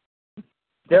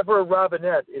 Deborah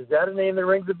Robinette. Is that a name that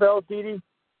rings a bell, Dee Dee?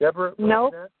 Deborah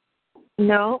Robinette?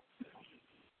 No.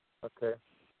 Okay.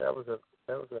 That was a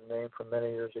name from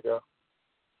many years ago.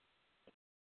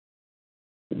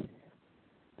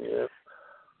 Yeah.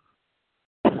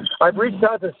 I've reached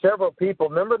out to several people.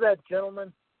 Remember that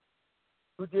gentleman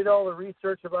who did all the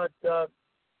research about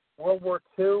World War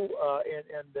II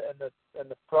and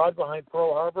the fraud behind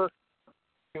Pearl Harbor?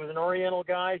 He was an Oriental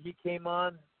guy. He came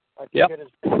on. I forget his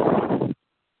name.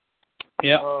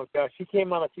 Yeah. Oh gosh, he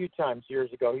came on a few times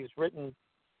years ago. He's written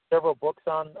several books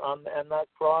on that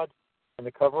fraud and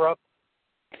the cover-up.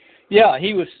 Yeah,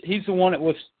 he's the one that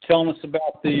was telling us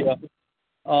about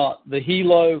the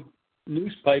Hilo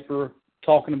newspaper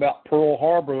talking about Pearl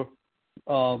Harbor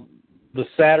the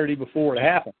Saturday before it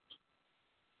happened.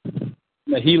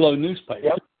 The Hilo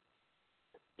newspaper.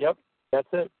 Yep, that's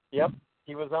it. Yep,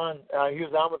 he was on. He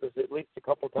was on with us at least a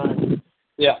couple times.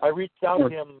 Yeah, I reached out to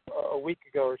him a week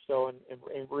ago or so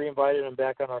and re-invited him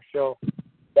back on our show.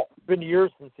 It's been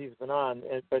years since he's been on,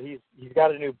 but he's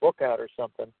got a new book out or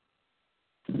something.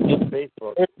 On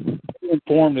Facebook.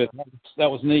 Informed it. That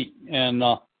was neat, and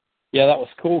that was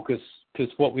cool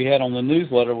because what we had on the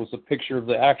newsletter was a picture of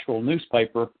the actual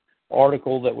newspaper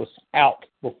article that was out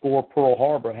before Pearl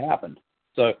Harbor happened.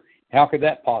 So how could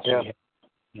that possibly happen?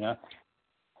 Yeah.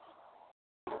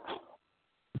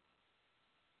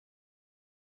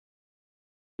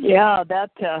 Yeah,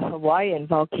 that Hawaiian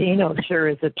volcano sure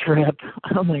is a trip.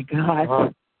 Oh my God. Uh-huh.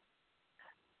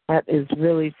 That is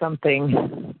really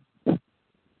something.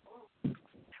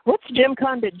 What's Jim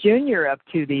Condit Jr. up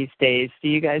to these days? Do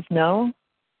you guys know?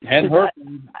 Hadn't heard.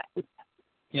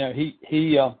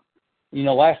 He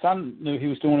last I knew he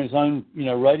was doing his own,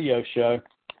 radio show,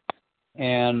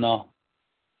 and I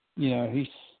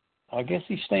guess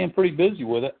he's staying pretty busy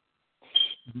with it.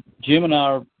 Jim and I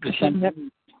are the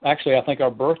same. Actually, I think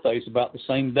our birthday's about the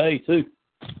same day too.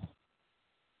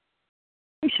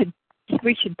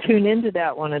 We should tune into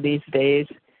that one of these days.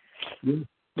 Yeah,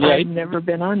 I've never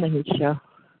been on his show.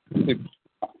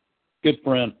 Good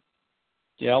friend.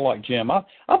 Yeah, I like Jim. I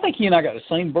think he and I got the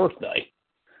same birthday.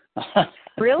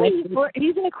 Really?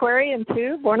 He's an Aquarian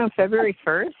too, born on February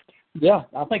 1st? Yeah,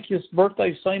 I think his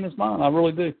birthday's the same as mine. I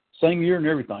really do. Same year and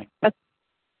everything. That's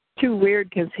too weird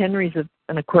because Henry's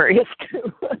an Aquarius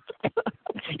too.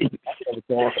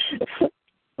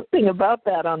 Something about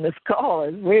that on this call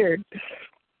is weird.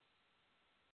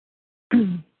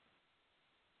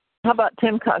 How about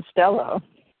Tim Costello?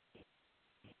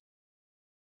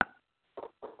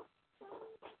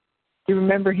 Do you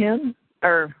remember him?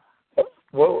 Or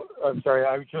well, I'm sorry.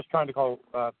 I was just trying to call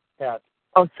Pat.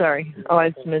 Oh, sorry. Oh, I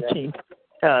was mentioning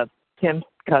Tim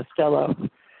Costello.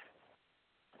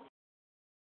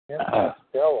 Tim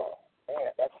Costello.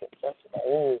 Man, that's an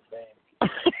old name.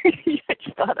 I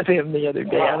just thought of him the other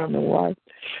day. I don't know why.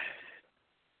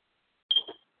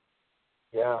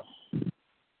 Yeah.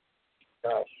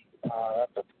 Gosh,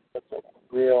 that's a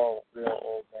real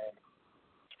old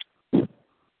name.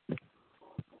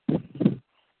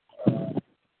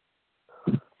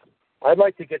 I'd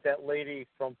like to get that lady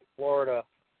from Florida.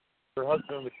 Her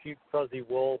husband was Sheep Fuzzy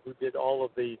Wool, who did all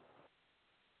of the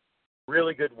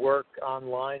really good work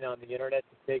online on the internet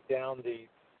to take down the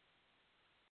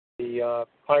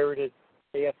pirated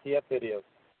AFTF videos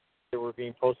that were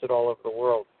being posted all over the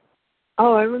world.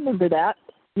 Oh, I remember that.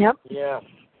 Yep. Yeah.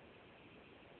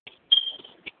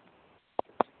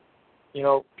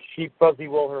 Sheep Fuzzy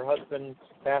Wool, her husband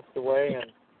passed away,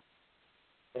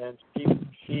 and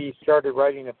she started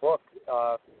writing a book,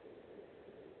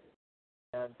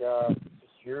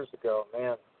 just years ago.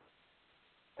 Man,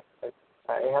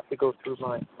 I have to go through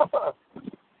my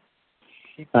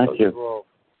Thank you. Grove.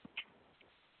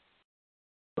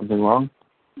 Something wrong?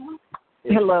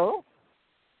 Hello?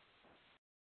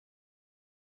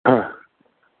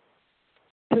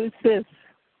 Who's this?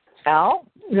 Al?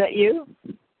 Is that you?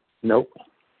 Nope.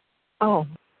 Oh.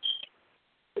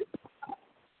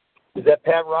 Is that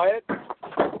Pat Riot?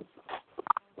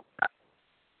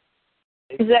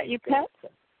 Is that you, Pat?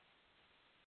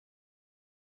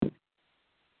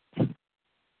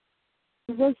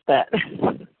 Who was that?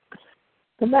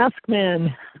 The masked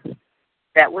man.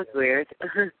 That was weird.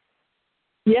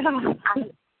 Yeah.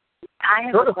 I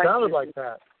have Sort a of question. sounded like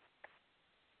that.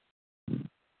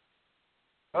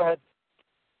 Go ahead.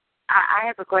 I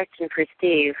have a question for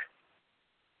Steve.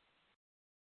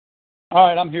 All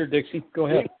right, I'm here, Dixie. Go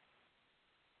ahead.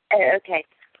 Okay.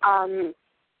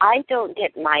 I don't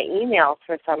get my emails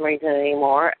for some reason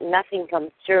anymore. Nothing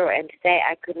comes through, and today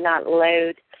I could not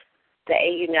load the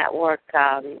AU Network,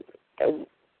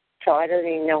 so I don't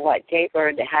even know what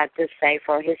Jaybird had to say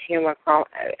for his humor. But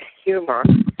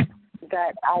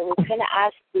I was going to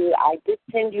ask you, I did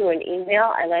send you an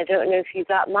email, and I don't know if you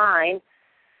got mine,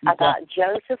 about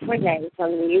Joseph Renee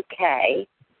from the UK.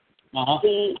 Uh-huh.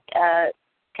 He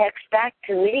texted back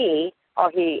to me,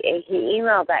 or he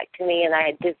emailed back to me, and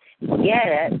I did get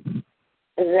it,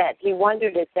 that he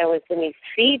wondered if there was any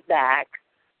feedback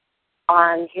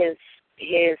on his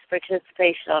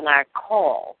participation on our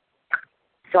call.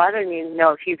 So I don't even know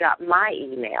if you got my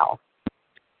email.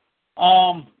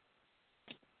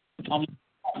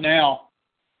 Now,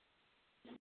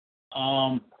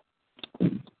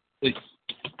 it's,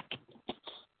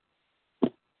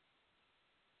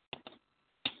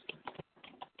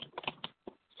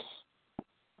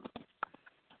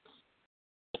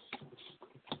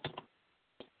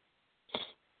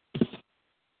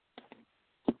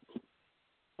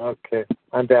 Okay,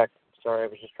 I'm back. Sorry, I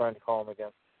was just trying to call him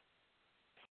again.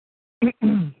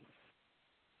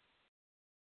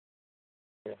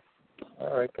 Yeah.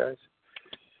 All right, guys.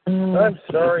 I'm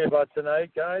sorry about tonight,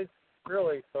 guys.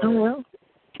 Really sorry. Oh, well,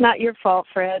 it's not your fault,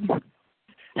 Fred.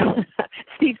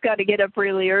 Steve's got to get up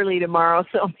really early tomorrow,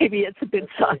 so maybe it's a good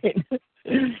sign.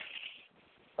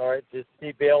 All right, did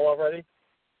Steve bail already?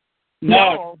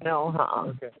 no.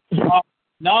 Okay.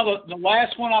 No, the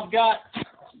last one I've got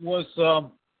was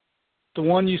the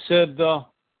one you said,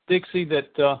 Dixie,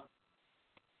 that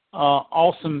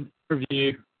awesome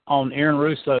interview on Aaron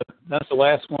Russo. That's the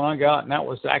last one I got, and that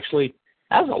was a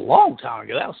long time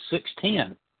ago. That was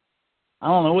 610. I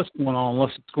don't know what's going on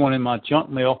unless it's going in my junk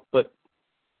mail, but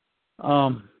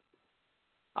I'll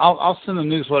send the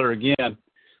newsletter again.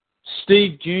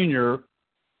 Steve Jr.,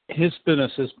 his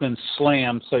business has been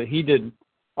slammed, so he did.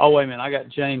 Oh, wait a minute, I got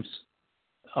James.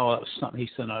 Oh, that was something he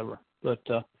sent over, but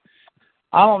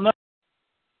I don't know.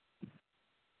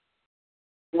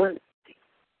 Well,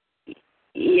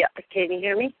 yeah, can you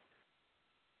hear me?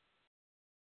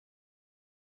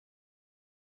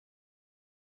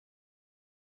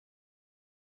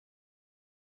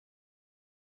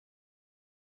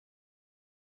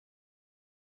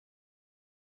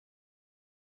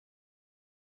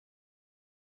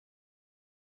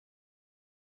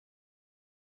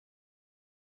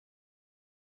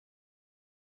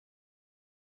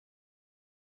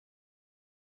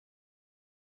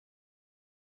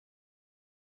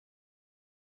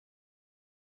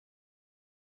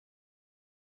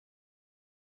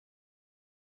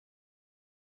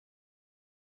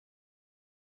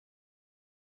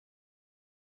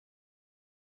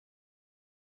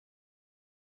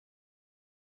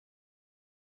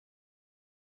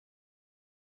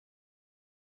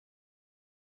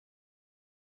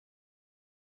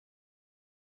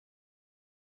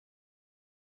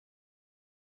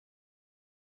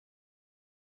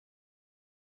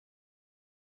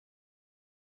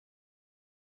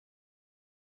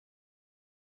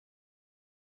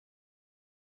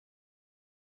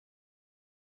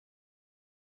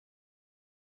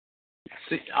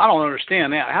 See, I don't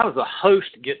understand that. How does a host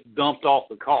get dumped off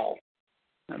the call?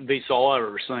 That beats all I've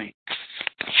ever seen.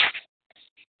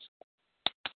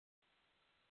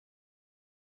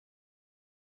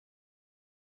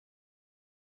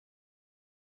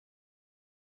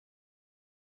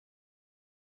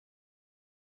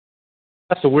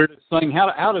 That's the weirdest thing.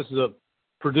 How does the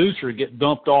producer get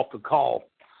dumped off the call?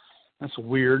 That's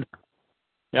weird.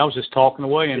 Yeah, I was just talking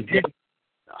away, and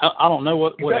I don't know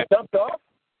what. You got dumped off?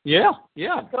 Yeah. You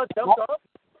got dumped off?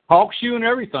 Talks you and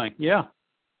everything. Yeah.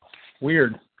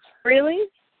 Weird. Really?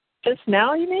 Just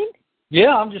now, you mean?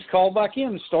 Yeah, I'm just called back in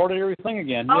and started everything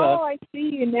again. Yeah. Oh, I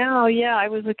see you now. Yeah, I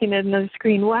was looking at another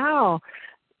screen. Wow.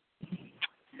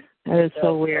 That is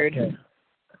so weird. Okay.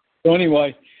 So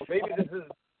anyway. Well, maybe this is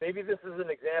maybe this is an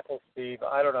example, Steve.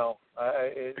 I don't know.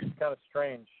 It's kind of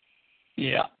strange.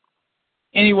 Yeah.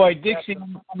 Anyway, Dixie,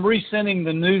 I'm resending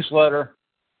the newsletter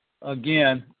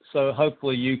again, so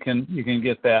hopefully you can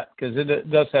get that, because it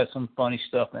does have some funny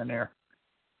stuff in there.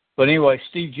 But anyway,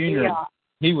 Steve Jr.,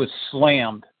 he was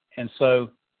slammed, and so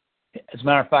as a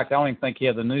matter of fact, I don't even think he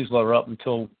had the newsletter up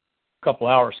until a couple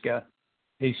hours ago.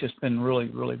 He's just been really,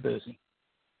 really busy.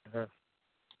 Mm-hmm.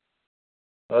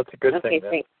 Well, that's a good thing.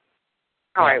 Thanks.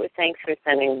 All right, well, thanks for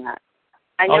sending that.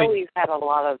 I know we've had a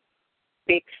lot of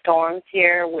big storms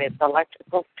here with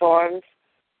electrical storms.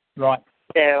 Right.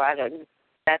 So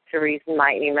that's the reason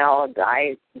my email,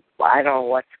 I don't know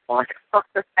what's going on.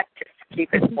 I just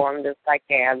keep informed as I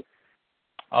can.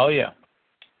 Oh, yeah.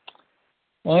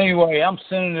 Well, anyway, I'm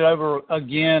sending it over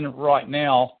again right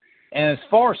now. And as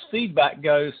far as feedback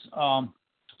goes,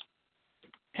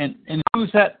 and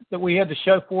who's that we had the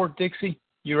show for, Dixie,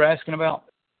 you were asking about?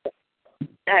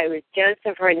 No, it was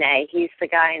Joseph Renee. He's the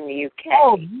guy in the UK.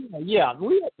 Oh, yeah.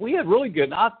 We had really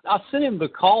good. I sent him the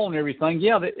call and everything.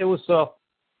 Yeah, it was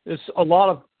there's a lot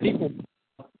of people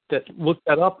that looked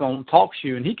that up on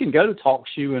TalkShoe, and he can go to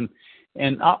TalkShoe,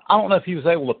 and I don't know if he was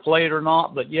able to play it or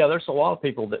not, but yeah, there's a lot of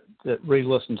people that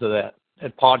re-listened to that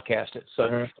and podcast it.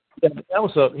 So yeah,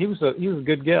 he was a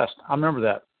good guest. I remember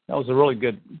that. That was a really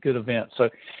good event. So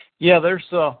yeah, there's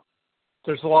a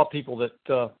lot of people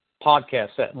that podcast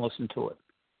that and listen to it.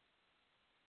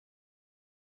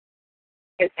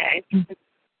 Okay.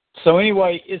 So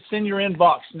anyway, it's in your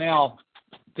inbox now,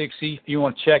 Dixie, if you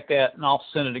want to check that, and I'll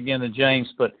send it again to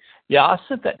James. But yeah, I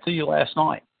sent that to you last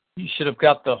night. You should have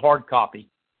got the hard copy,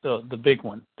 the big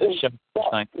one that showed the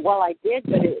thing. Well, I did,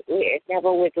 but it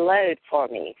never would load for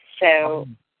me. So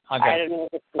I don't know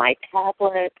if it's my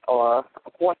tablet or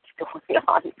what's going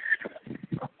on.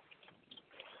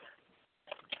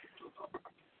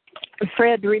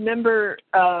 Fred, remember,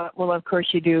 well, of course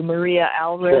you do, Maria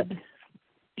Alred.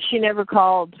 She never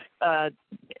called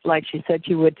like she said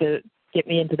she would to get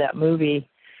me into that movie.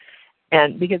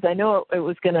 And because I know it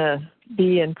was going to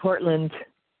be in Portland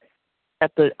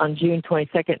on June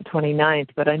 22nd and 29th,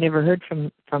 but I never heard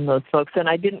from those folks. And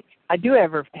I do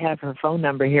ever have her phone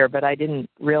number here, but I didn't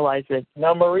realize it.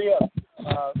 Now, Maria,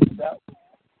 that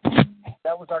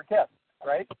was our guest,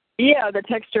 right? Yeah, the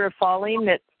Texture of Falling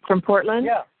from Portland.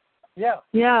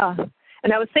 Yeah.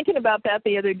 And I was thinking about that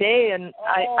the other day, and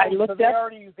I looked so they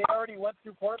already went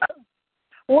through Portland?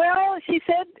 Well, she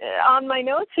said on my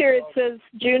notes here it says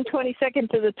June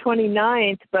 22nd to the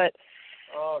 29th, but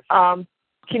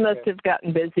she must have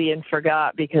gotten busy and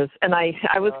forgot and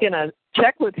I was going to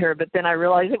check with her, but then I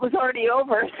realized it was already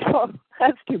over, so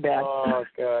that's too bad. Oh,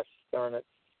 gosh, darn it.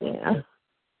 Yeah.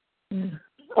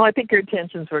 Well, I think her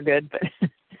intentions were good, but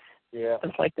yeah,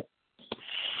 it's like that.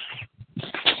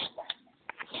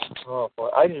 Oh, boy,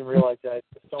 I didn't realize I had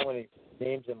so many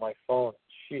names in my phone.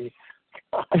 Jeez.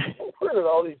 God, where did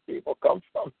all these people come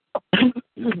from?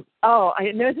 Isn't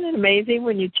it amazing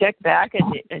when you check back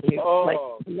and you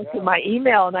look at my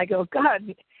email and I go,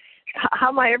 God, how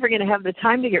am I ever going to have the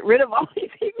time to get rid of all these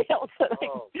emails?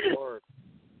 Lord.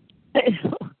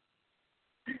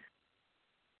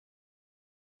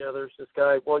 Yeah, there's this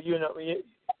guy. Well,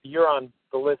 you're on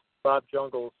the list Bob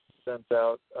Jungles sent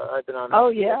out. I've been on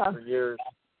for years.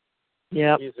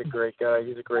 Yeah. He's a great guy.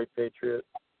 He's a great patriot.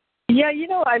 Yeah,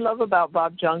 what I love about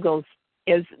Bob Jungles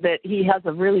is that he has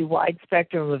a really wide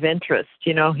spectrum of interest.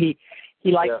 He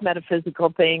likes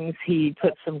metaphysical things. He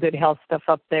puts some good health stuff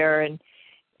up there, and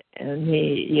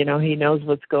he he knows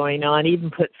what's going on. He even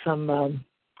put some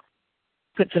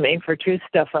Aim for Truth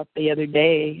stuff up the other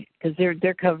day because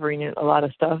they're covering a lot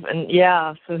of stuff. And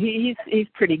so he's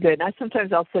pretty good. And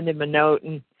sometimes I'll send him a note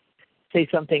and say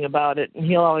something about it, and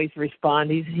he'll always respond.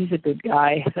 He's a good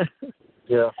guy.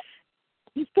 Yeah.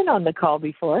 He's been on the call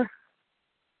before.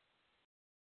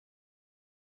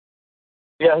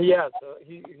 Yeah, he has.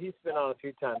 He's been on a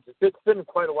few times. It's been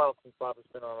quite a while since Bob has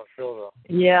been on our show,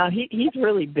 though. Yeah, he's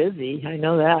really busy. I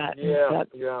know that. Yeah.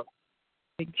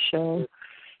 Big show.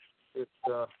 It's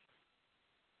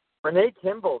Renee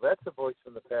Kimball. That's a voice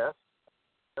from the past.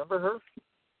 Remember her?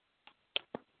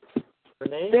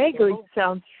 Renee Vaguely Kimball?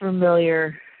 Sounds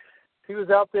familiar. She was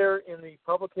out there in the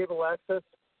public cable access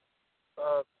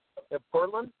at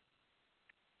Portland.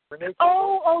 Renee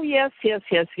Oh, yes.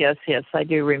 I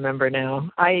do remember now.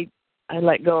 I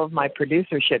let go of my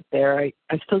producership there. I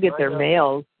still get their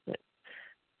mails.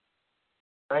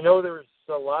 I know there's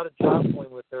a lot of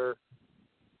jostling with her,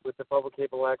 with the public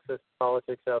cable access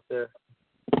politics out there.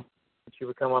 She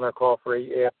would come on our call for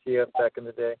AFTF back in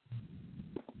the day.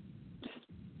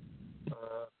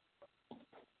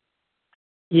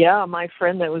 Yeah, my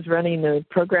friend that was running the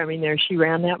programming there, she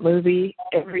ran that movie.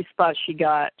 Every spot she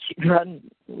got, she'd run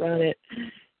it.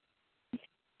 I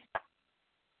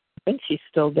think she's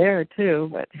still there too,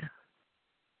 but.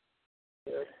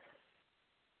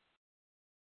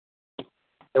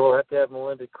 We'll have to have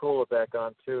Melinda Kula back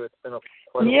on too. It's been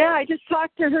quite a Yeah, while. I just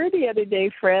talked to her the other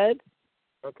day, Fred.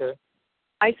 Okay.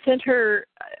 I sent her.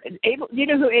 Do you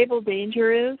know who Abel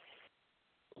Danger is?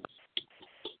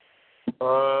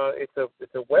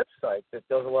 It's a website that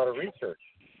does a lot of research,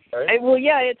 right? Well,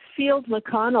 yeah, it's Field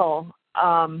McConnell,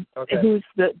 who's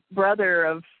the brother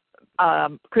of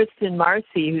Kristen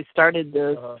Marcy, who started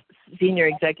the Senior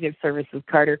Executive Service with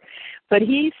Carter. But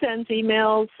he sends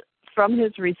emails from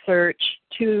his research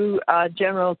to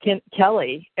General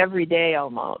Kelly every day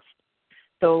almost.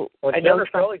 So well, I know General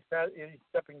Kelly's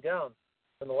stepping down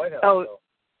from the White House.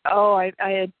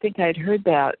 I think I'd heard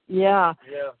that. Yeah.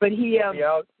 Yeah. But he'll be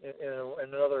out in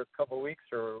another couple of weeks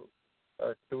or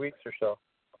 2 weeks or so.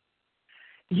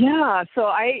 Yeah.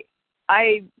 So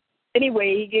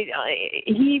anyway,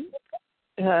 he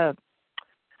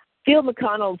Field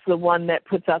McConnell's the one that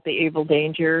puts out the Able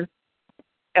Danger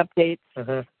updates,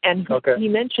 and he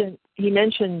mentioned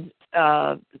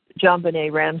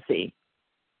JonBenet Ramsey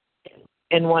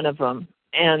in one of them,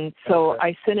 and so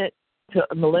I sent it to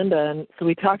Melinda, and so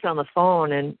we talked on the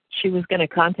phone, and she was going to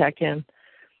contact him,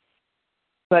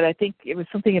 but I think it was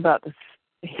something about this.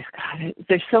 God,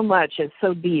 there's so much; it's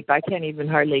so deep. I can't even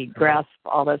hardly grasp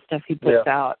all that stuff he puts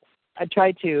out. I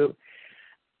tried to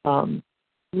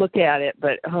look at it,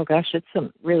 but oh gosh, it's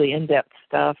some really in-depth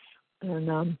stuff,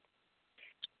 and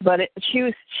but she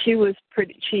was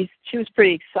pretty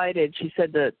excited. She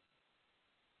said that,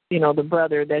 you know, the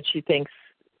brother that she thinks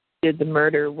did the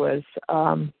murder was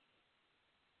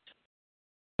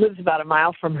lives about a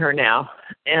mile from her now,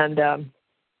 and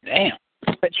damn.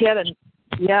 But she had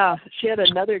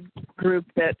another group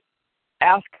that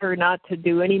asked her not to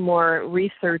do any more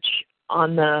research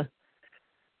on the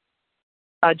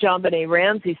JonBenet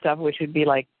Ramsey stuff, which would be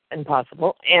like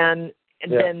impossible, and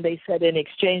then they said in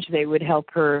exchange they would help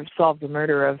her solve the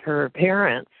murder of her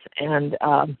parents. And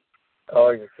oh,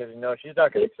 you're kidding? No, she's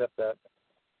not going to accept that.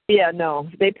 Yeah, no.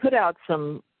 They put out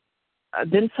some.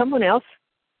 Then someone else,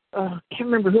 can't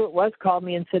remember who it was, called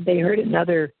me and said they heard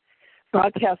another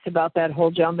broadcast about that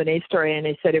whole JonBenet story, and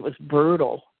they said it was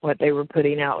brutal. What they were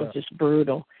putting out was just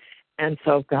brutal. And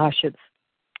so, gosh, it's.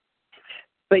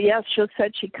 But yes, she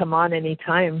said she'd come on any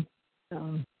time.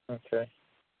 Okay.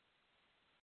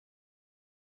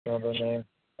 Another name.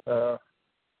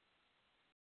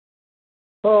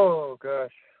 Oh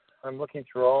gosh, I'm looking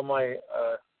through all my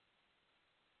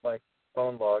my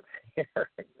phone logs here.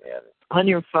 On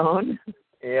your phone?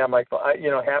 Yeah, my phone.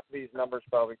 Half of these numbers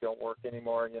probably don't work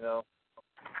anymore.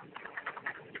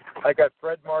 I got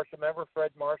Fred Marshall. Remember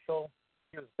Fred Marshall?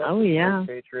 He was a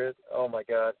Patriot. Oh my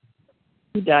God.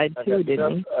 He died too,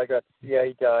 didn't he?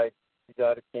 He died. He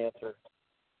died of cancer.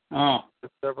 Oh.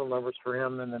 There's several numbers for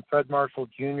him, and then Fred Marshall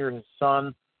Jr., his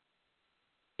son,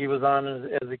 he was on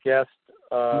as a guest.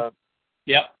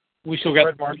 We still got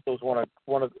Fred Marshall is one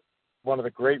of the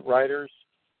great writers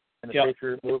in the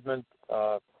Patriot movement.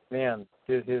 Man,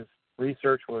 his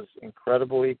research was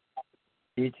incredibly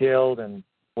detailed and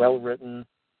well written.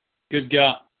 Good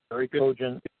guy. Very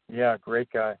cogent. Yeah, great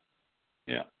guy.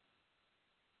 Yeah.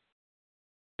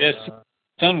 His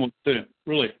son was too.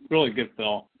 Really, really good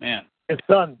fellow, man. His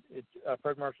son,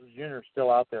 Fred Marshall Jr., is still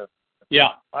out there. Yeah.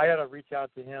 I got to reach out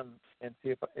to him and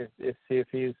see if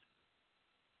he's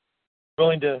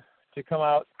willing to come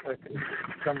out,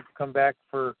 come back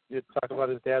to talk about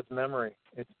his dad's memory.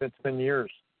 It's been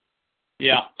years.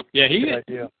 Yeah. He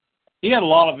had a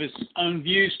lot of his own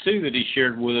views too that he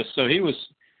shared with us. So he was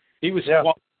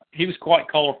quite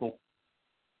colorful.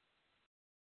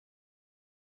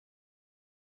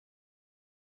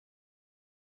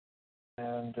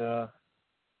 And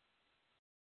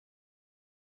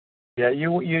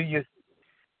you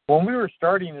when we were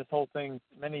starting this whole thing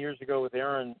many years ago with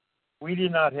Aaron, we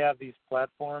did not have these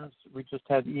platforms. We just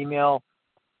had email.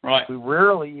 Right. We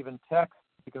rarely even text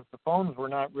because the phones were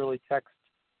not really text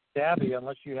savvy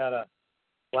unless you had a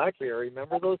BlackBerry.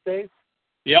 Remember those days?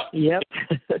 Yep.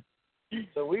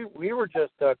 So we were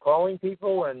just calling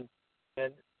people and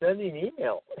sending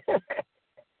email.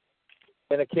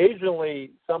 And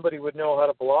occasionally somebody would know how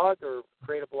to blog or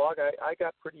create a blog. I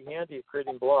got pretty handy at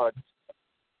creating blogs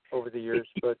over the years,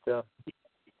 but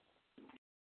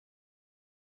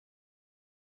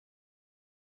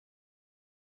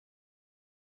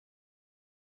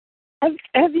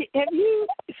have you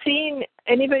seen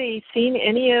any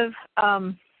of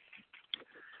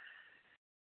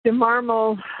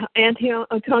Antonio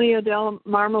Del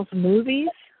Marmo's movies.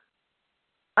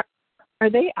 Are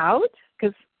they out?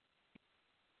 Because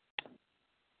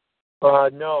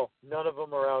no, none of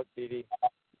them are out, Dee Dee.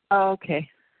 oh, okay.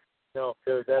 No,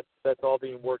 that's all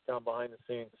being worked on behind the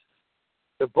scenes.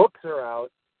 The books are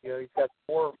out. You know, he's got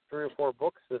 3 or 4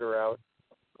 books that are out,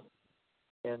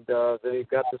 and they've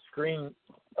got the screen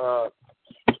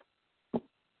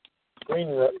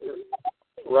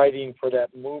writing for that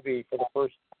movie, for the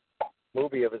first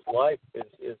movie of his life,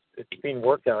 is being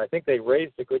worked on. I think they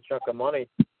raised a good chunk of money,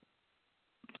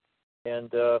 and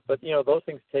but you know, those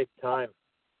things take time.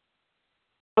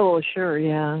 Oh, sure,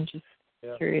 yeah. I'm just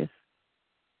curious.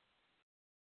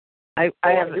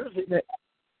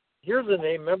 Here's a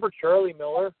name. Remember Charlie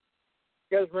Miller?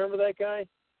 You guys remember that guy?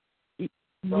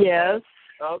 Yes.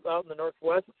 Out in the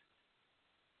Northwest?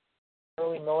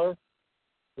 Charlie Miller,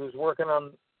 who's working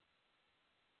on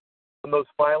those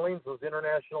filings, those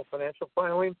international financial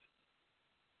filings.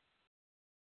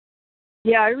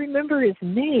 Yeah, I remember his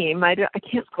name. I can't.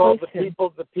 It's called place him.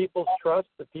 The People's Trust.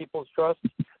 The People's Trust.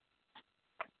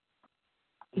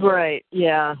 Right.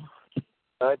 Yeah.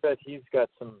 I bet he's got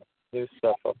some new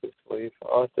stuff up his sleeve.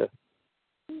 I'll have to.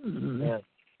 Man.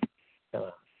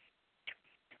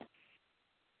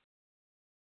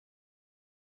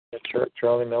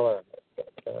 Charlie Miller.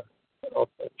 I'll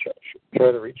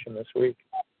try to reach him this week.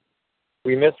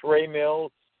 We miss Ray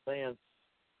Mills. Lance.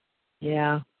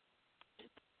 Yeah.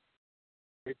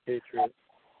 Great Patriot.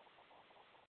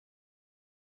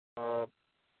 Now,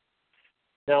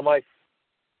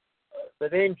 the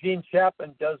name Gene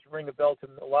Chapman does ring a bell to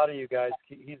a lot of you guys.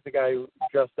 He's the guy who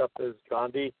dressed up as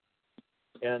Gandhi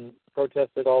and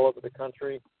protested all over the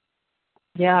country.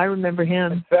 Yeah, I remember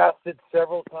him. And fasted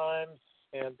several times,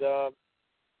 and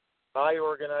I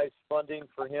organized funding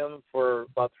for him for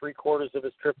about 3/4 of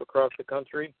his trip across the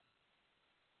country.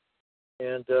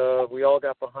 And we all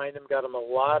got behind him, got him a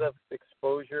lot of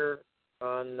exposure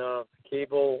on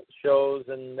cable shows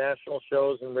and national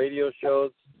shows and radio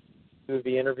shows to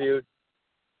be interviewed.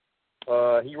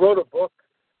 He wrote a book,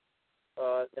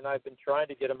 and I've been trying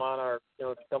to get him on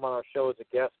to come on our show as a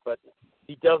guest, but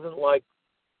he does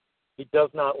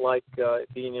not like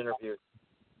being interviewed.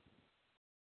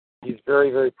 He's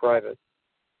very, very private.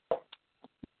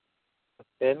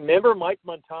 And remember Mike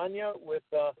Montagna with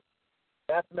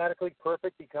Mathematically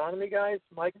Perfect Economy, guys?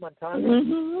 Mike Montagna?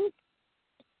 Mm-hmm.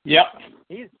 Yep.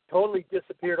 He's totally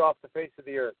disappeared off the face of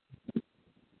the earth.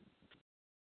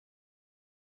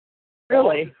 Really?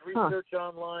 All of his research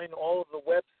online, all of the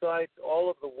websites, all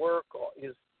of the work,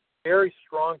 his very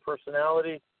strong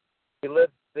personality. He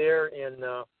lived there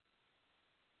in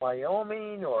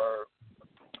Wyoming, or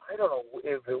I don't know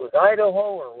if it was Idaho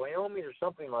or Wyoming or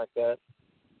something like that.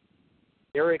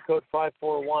 Area code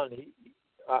 541.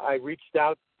 I reached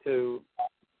out to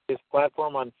his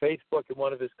platform on Facebook, and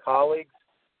one of his colleagues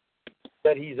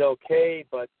said he's okay,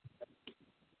 but I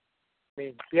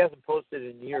mean, he hasn't posted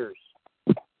in years,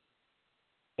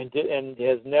 and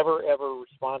has never ever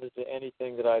responded to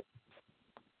anything that I've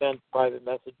sent private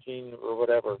messaging or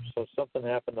whatever. So something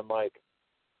happened to Mike.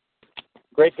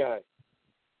 Great guy.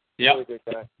 Yeah. Really good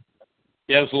guy.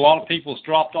 Yeah, there's a lot of people's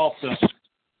dropped off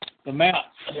the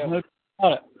map. Yeah. No doubt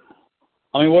about it.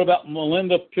 I mean, what about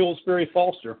Melinda Pillsbury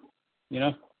Foster? You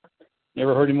know,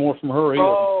 never heard any more from her either.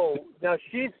 Oh, now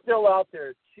she's still out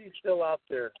there.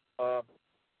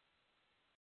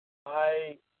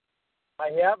 I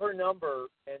have her number,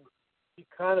 and she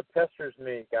kind of pesters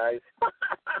me, guys.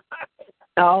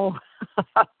 Oh.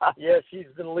 Yeah, she's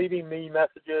been leaving me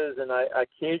messages, and I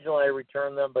occasionally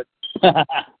return them, but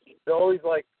they're always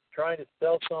like trying to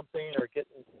sell something or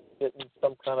getting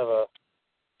some kind of a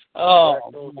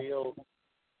deal.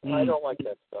 I don't like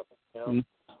that stuff. You know?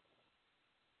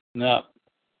 No.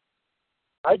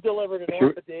 I delivered an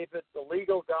affidavit, a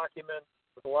legal document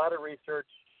with a lot of research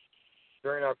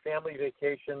during our family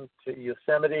vacation to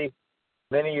Yosemite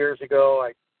many years ago.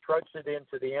 I trudged it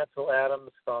into the Ansel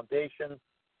Adams Foundation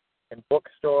and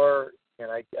bookstore,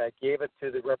 and I gave it to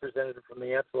the representative from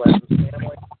the Ansel Adams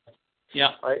family.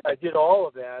 Yeah. I did all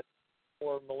of that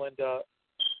for Melinda,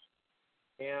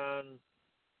 and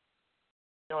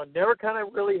I never kind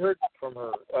of really heard from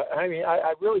her. I mean,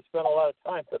 I really spent a lot of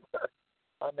time with her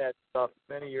on that stuff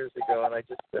many years ago, and I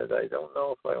just said, I don't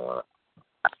know if I want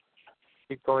to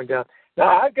keep going down.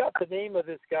 Now, I've got the name of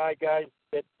this guy, guys,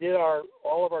 that did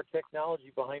all of our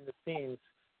technology behind the scenes.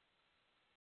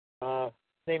 His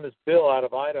name is Bill out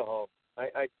of Idaho.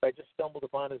 I just stumbled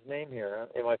upon his name here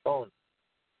in my phone.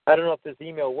 I don't know if this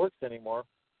email works anymore,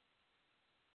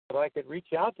 but I could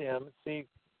reach out to him and see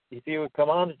if he would come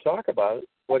on to talk about it,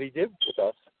 what he did with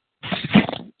us.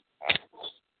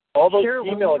 all those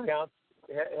email accounts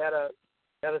had a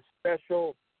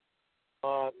special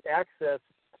access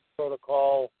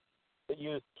protocol that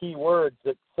used keywords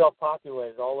that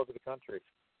self-populated all over the country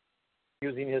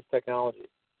using his technology.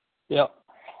 Yeah.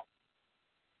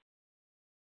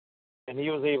 And he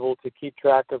was able to keep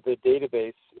track of the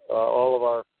database, all of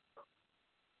our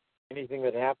anything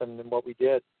that happened and what we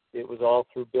did. It was all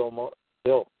through Bill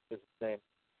is his name.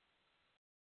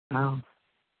 Wow.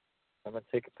 I'm going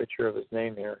to take a picture of his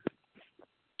name here.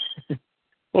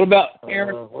 What about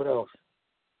Aaron? What else?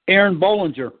 Aaron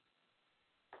Bollinger.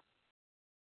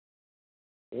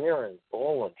 Aaron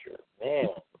Bollinger. Man,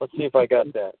 let's see if I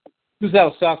got that. Who's out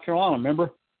of South Carolina,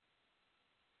 remember?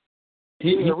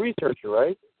 He's a researcher,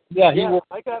 right? Yeah,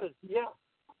 I got it. Yeah.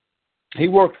 He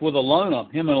worked with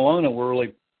Alona. Him and Alona were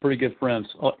really pretty good friends.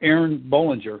 Aaron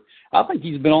Bollinger. I think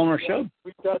he's been on our show.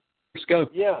 We've got. Let's go.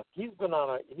 Yeah, he's been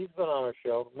on our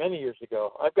show many years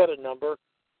ago. I've got a number.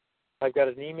 I've got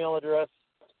an email address.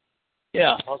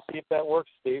 Yeah. I'll see if that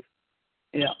works, Steve.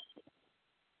 Yeah.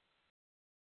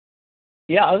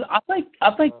 Yeah, I think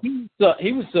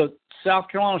he was the South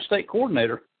Carolina State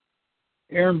Coordinator.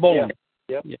 Aaron Bollinger.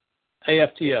 Yeah. Yep. Yeah.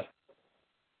 AFTF.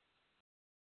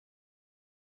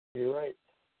 You're right.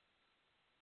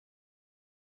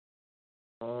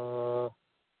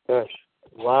 Gosh,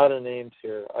 a lot of names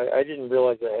here. I didn't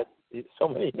realize I had so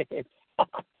many names.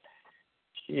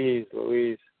 Jeez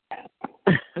Louise.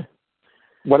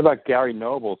 What about Gary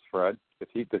Nobles, Fred?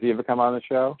 Does he ever come on the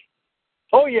show?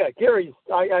 Oh yeah, Gary.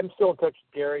 I'm still in touch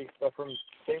with Gary from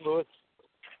St. Louis.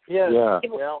 Yeah.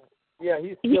 Well, yeah,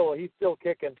 he's still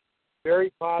kicking.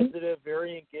 Very positive,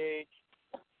 very engaged.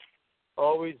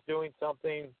 Always doing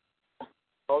something.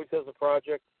 Always has a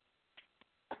project.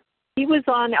 He was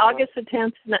on August the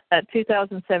 10th,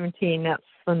 2017. That's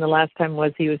when the last time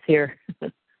he was here.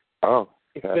 Oh.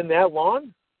 It's been that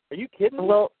long? Are you kidding?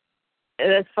 Well,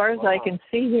 as far as I can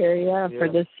see here, for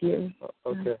this year.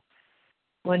 Okay.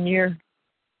 1 year.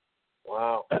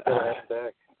 Wow. That's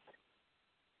back.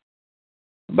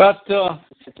 About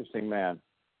interesting man.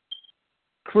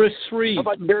 Chris Shreve. How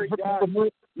about Gary Dodd?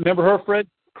 Remember her, Fred?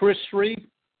 Chris Shreve?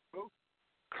 Who?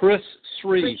 Chris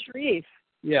Shreve. Chris Shreve.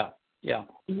 Yeah.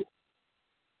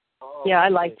 Oh, yeah, I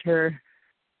liked her.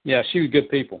 Yeah, she was good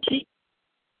people. She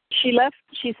left.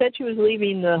 She said she was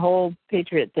leaving the whole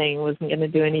Patriot thing. Wasn't going to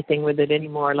do anything with it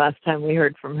anymore. Last time we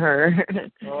heard from her.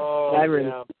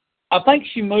 Yeah. I think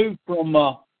she moved from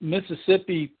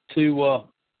Mississippi to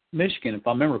Michigan, if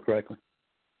I remember correctly.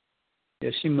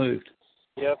 Yeah, she moved.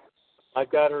 Yep.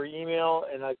 I've got her email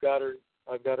and I've got her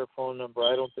phone number.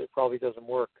 It probably doesn't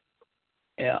work.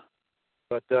 Yeah.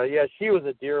 But yeah, she was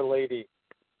a dear lady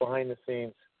behind the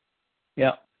scenes.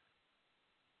 Yeah.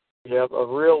 Yeah, a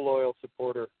real loyal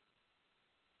supporter.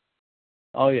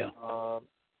 Oh yeah.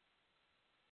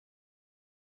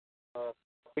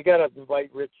 We got to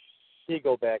invite Rich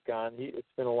Siegel back on. It's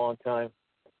been a long time.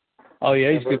 Oh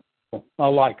yeah, he's good. I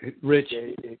like it. Rich.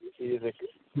 Yeah, he's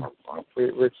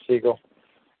Rich Siegel.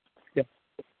 Yeah.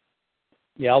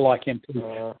 Yeah, I like him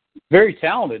too. Very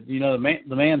talented. You know,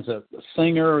 the man's a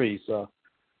singer. He's a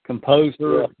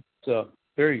composer. Yeah. He's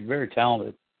very, very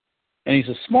talented, and he's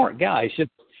a smart guy.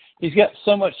 He's got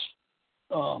so much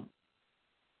of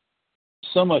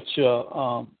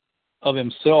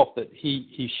himself that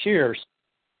he shares,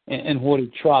 and what he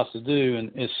tries to do,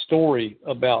 and his story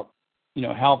about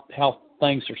how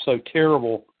things are so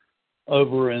terrible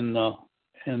over in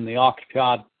the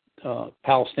occupied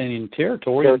Palestinian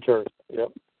territory.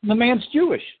 Yep. The man's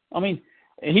Jewish. I mean,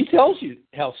 he tells you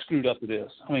how screwed up it is.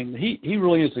 I mean, he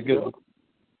really is a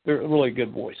really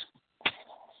good voice.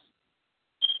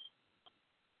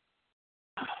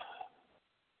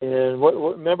 And what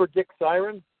remember Dick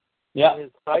Siren? Yeah.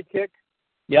 His sidekick?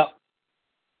 Yeah.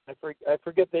 I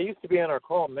forget. They used to be on our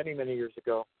call many years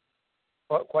ago,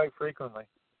 quite frequently.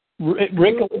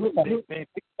 Rick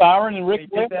Siren and Rick.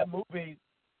 They did that movie.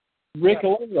 Rick.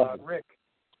 Rick.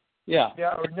 Yeah.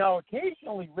 Yeah. Or no,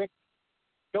 occasionally Rick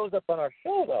shows up on our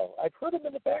show though. I've heard him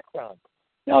in the background.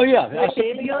 Oh yeah.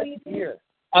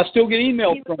 I still get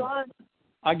emails from him.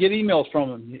 I get emails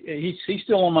from him. He's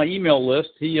still on my email list.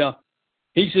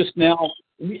 He's just now.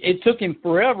 It took him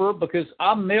forever because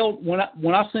I mailed when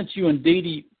I sent you and Dee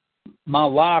Dee my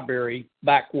library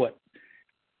back 7,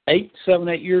 8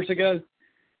 years ago.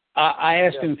 I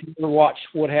asked him if he ever watched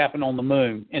What Happened on the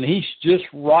Moon, and he's just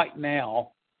right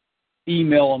now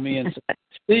emailing me and saying,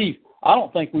 Steve, I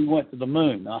don't think we went to the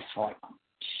moon. I was like,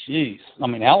 jeez. I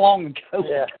mean, how long ago?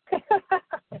 Yeah.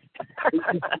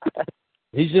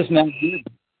 He's just not good.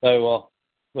 So,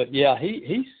 but yeah,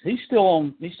 he's still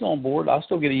on board. I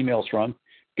still get emails from him.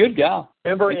 Good guy.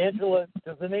 Remember Angela?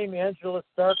 Does the name Angela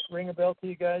Stark ring a bell to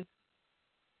you guys?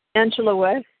 Angela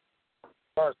what?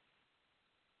 Stark.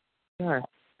 Sure.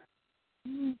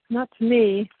 Not to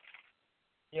me.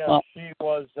 Yeah, she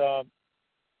was the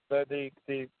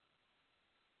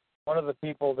one of the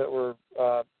people that were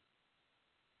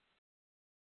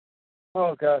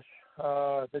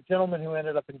the gentleman who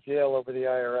ended up in jail over the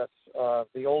IRS,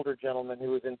 the older gentleman who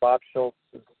was in Bob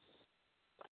Schultz's,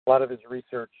 a lot of his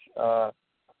research.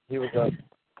 He was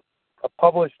a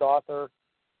published author,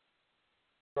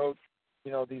 wrote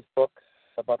these books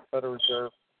about the Federal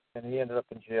Reserve, and he ended up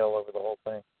in jail over the whole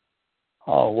thing.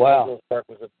 Oh, wow. Angela Stark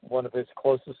was one of his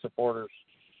closest supporters.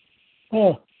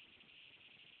 Oh.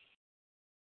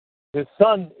 His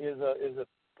son is a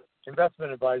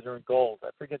investment advisor in gold. I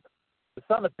forget. The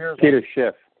son appears. Peter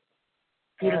Schiff.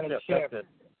 Peter Schiff.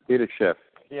 Peter Schiff.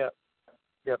 Yeah.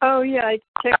 Yep. Oh yeah, I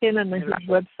check in on his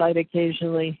website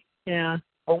occasionally. Yeah.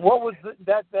 But what was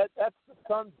that's the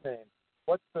son's name?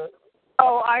 What's the?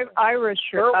 Oh, Irwin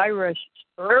Schiff.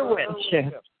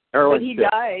 But he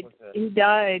died. He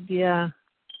died. Yeah.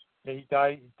 Yeah, he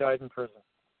died in prison.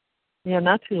 Yeah,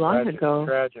 not too long ago.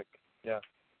 Tragic. Yeah.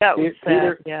 That was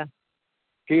sad. Yeah.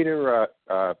 Peter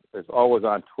is always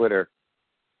on Twitter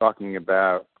talking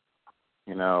about,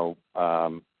 he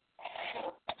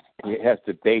has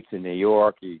debates in New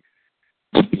York. He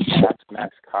attacks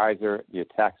Max Kaiser. He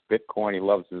attacks Bitcoin. He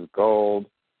loves his gold.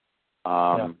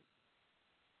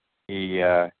 He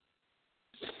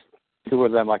two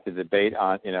of them like to debate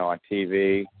on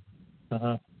TV.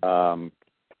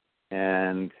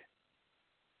 And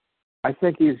I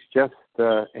think he's just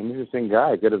an interesting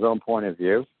guy. Got his own point of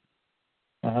view.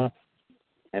 And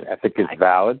I think it's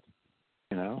valid.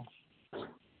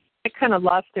 I kind of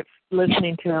lost it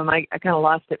listening to him. I kind of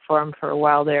lost it for him for a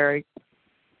while there. I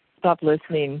stopped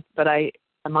listening, but I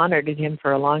monitored him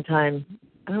for a long time.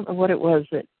 I don't know what it was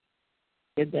that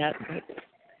did that. But...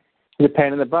 He's a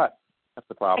pain in the butt. That's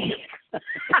the problem.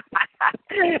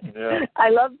 Yeah. I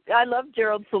love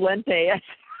Gerald Celente.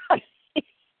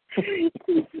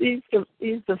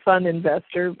 he's the fun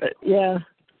investor, but yeah.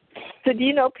 So do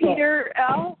you know Peter,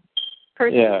 Al?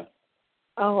 Personally? Yeah.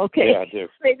 Oh, okay. Yeah, I do.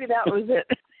 Maybe that was it.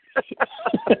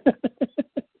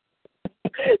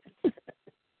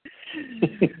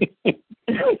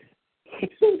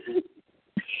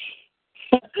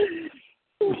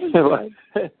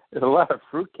 There's a lot of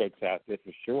fruitcakes out there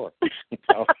for sure.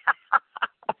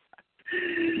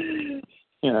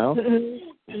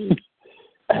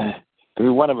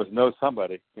 Every one of us knows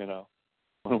somebody, one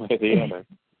way or the other.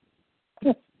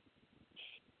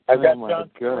 I've got John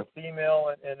Stewart's email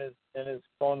and his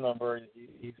phone number.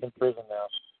 He's in prison now.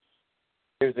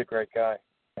 He was a great guy.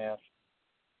 Yeah.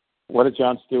 What did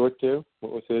John Stewart do?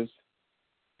 What was his?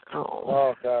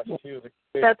 Oh gosh, he was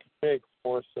a big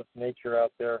force of nature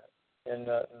out there in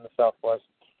the Southwest.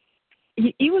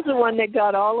 He was the one that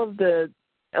got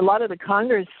a lot of the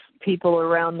Congress people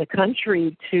around the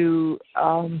country to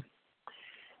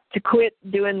quit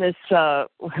doing this. What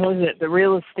was it? The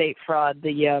real estate fraud.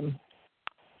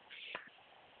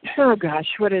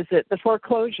 What is it? The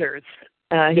foreclosures.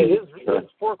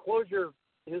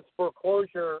 His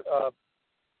foreclosure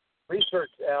research,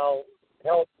 Al,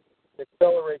 helped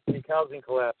accelerate the housing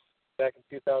collapse back in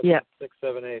 2006,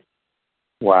 7, 8.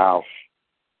 Wow.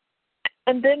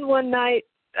 And then one night,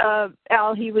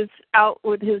 Al, he was out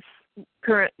with his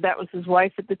that was his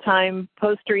wife at the time,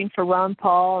 postering for Ron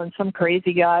Paul and some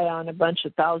crazy guy on a bunch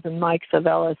of 1,000 mics of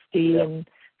LSD and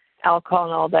alcohol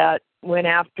and all that. Went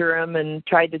after him and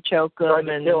tried to choke him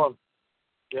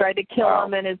tried to kill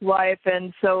him and his wife.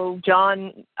 And so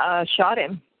John shot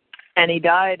him, and he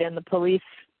died. And the police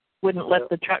wouldn't let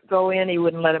the truck go in. He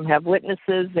wouldn't let him have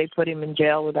witnesses. They put him in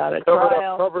jail without a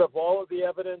trial. Covered up all of the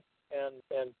evidence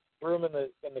and threw him in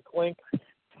the clink.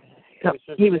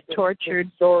 He was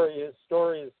tortured. His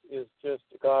story is just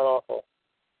god awful.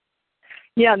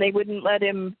 Yeah, and they wouldn't let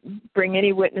him bring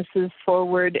any witnesses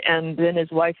forward. And then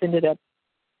his wife ended up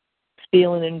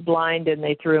stealing and blind, and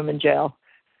they threw him in jail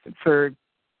for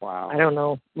I don't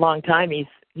know, long time. He's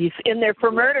in there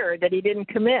for murder that he didn't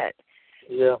commit.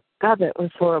 Yeah. God, that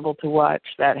was horrible to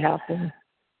watch that happen.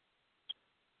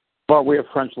 Well, we have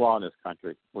French law in this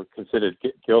country. We're considered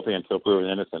guilty until proven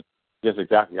innocent. Just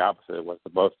exactly the opposite of what's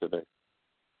supposed to be.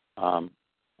 The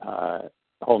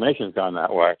whole nation's gone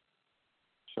that way.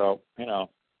 So, there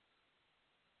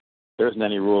isn't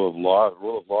any rule of law. The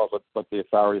rule of law is what the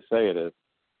authorities say it is.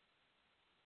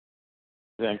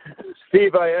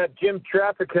 Steve, I had Jim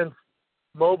Trafficant's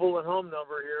mobile and home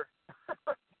number here.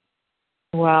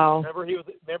 Wow. Remember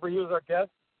he was our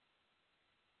guest?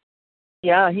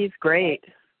 Yeah, he's great.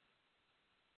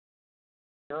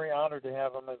 very honored to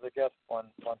have him as a guest one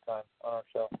time on our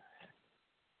show.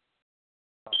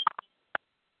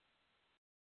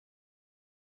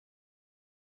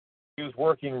 He was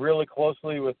working really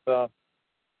closely with our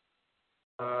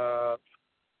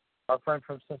friend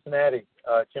from Cincinnati,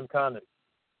 Jim Condon.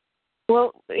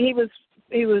 Well, he was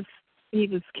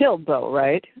killed though,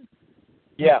 right?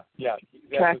 Yeah.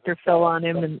 Tractor fell on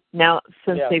him, and now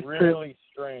since they've really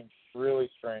strange.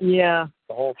 Yeah,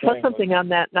 the whole I saw thing something on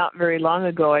that not very long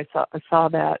ago. I saw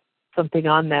that something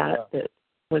on that that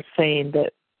was saying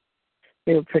that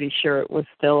they were pretty sure it was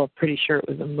a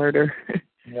murder.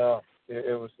 No,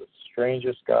 it was the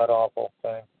strangest, god awful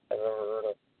thing I've ever heard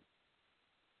of.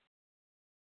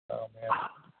 Oh man.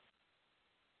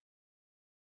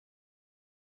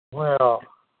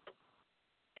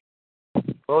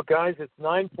 Well, guys, it's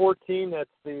 9:14. That's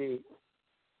the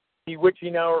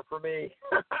bewitching hour for me.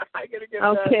 I gotta get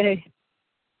okay.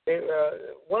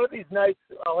 One of these nights,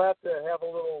 I'll have to have a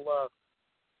little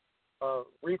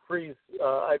reprise.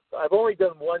 I've only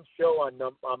done one show on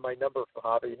my number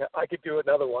hobby. I could do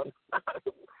another one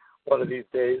one of these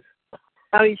days.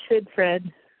 Oh, you should,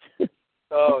 Fred.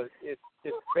 Oh, it's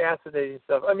fascinating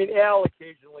stuff. I mean, Al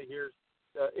occasionally hears.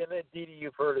 And then, Dee Dee,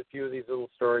 you've heard a few of these little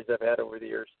stories I've had over the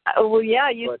years. Well, yeah,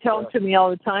 you tell them to me all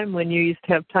the time when you used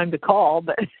to have time to call.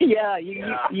 But yeah,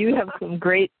 you have some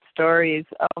great stories.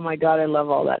 Oh my God, I love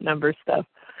all that number stuff.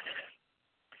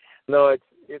 No,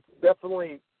 it's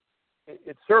definitely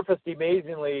it surfaced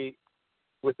amazingly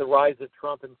with the rise of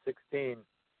Trump in 2016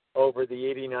 over the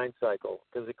 '89 cycle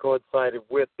because it coincided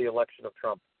with the election of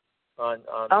Trump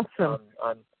awesome.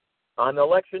 On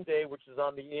election day, which is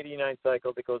on the '89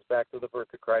 cycle that goes back to the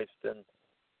birth of Christ, and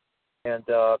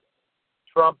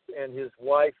Trump and his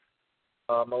wife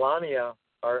Melania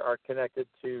are connected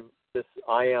to this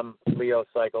I am Leo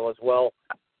cycle as well.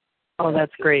 Oh,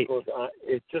 that's great.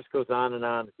 It just goes on and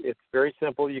on. It's very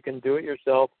simple. You can do it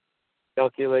yourself,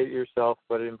 calculate it yourself,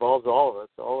 but it involves all of us.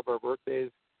 All of our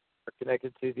birthdays are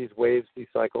connected to these waves, these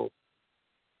cycles,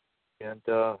 and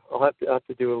I'll have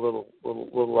to do a little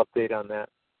update on that.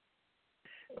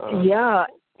 I'm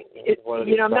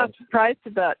not surprised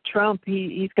about Trump.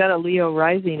 He's got a Leo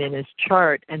rising in his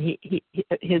chart, and he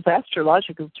his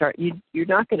astrological chart. You're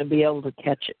not going to be able to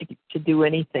catch it, to do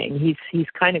anything. He's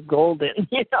kind of golden,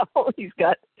 He's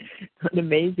got an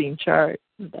amazing chart.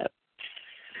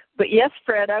 But yes,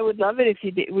 Fred, I would love it if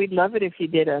you did. We'd love it if you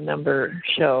did a number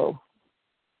show.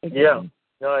 Again. Yeah,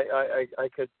 no, I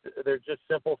could. They're just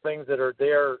simple things that are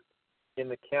there in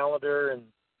the calendar and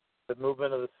the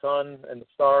movement of the sun and the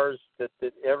stars that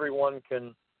everyone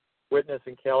can witness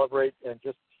and calibrate, and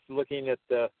just looking at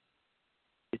the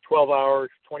 12-hour,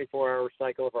 24-hour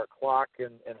cycle of our clock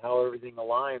and how everything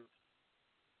aligns.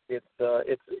 It's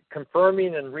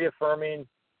confirming and reaffirming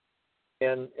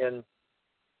and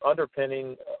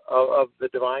underpinning of the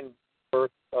divine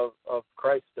birth of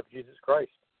Christ, of Jesus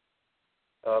Christ.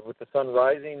 With the sun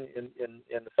rising in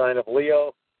the sign of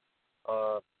Leo,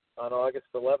 on August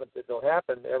 11th. It'll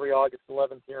happen every August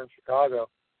 11th here in Chicago.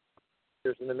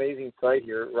 There's an amazing site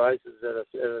here. It rises at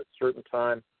a certain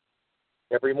time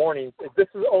every morning. This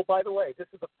is, by the way, this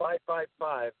is the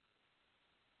 555,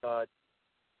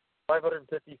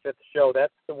 555th show.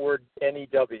 That's the word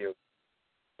NEW.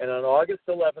 And on August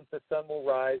 11th, the sun will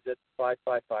rise at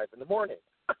 555 in the morning.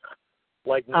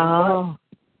 Like noon.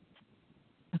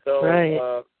 So,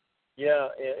 right. Yeah,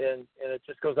 and it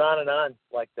just goes on and on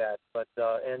like that. But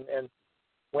and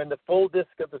when the full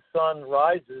disk of the sun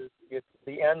rises, it's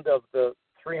the end of the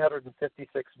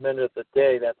 356 minutes a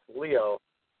day. That's Leo,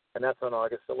 and that's on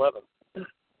August 11th.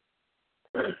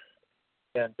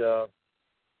 And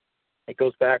it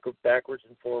goes backwards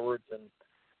and forwards and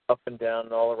up and down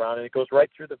and all around, and it goes right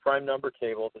through the prime number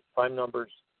table. The prime numbers,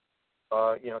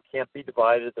 can't be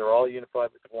divided. They're all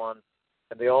unified with one,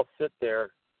 and they all sit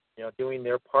there, doing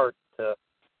their part to,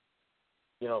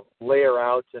 layer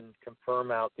out and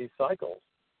confirm out these cycles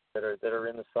that are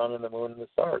in the sun and the moon and the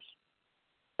stars,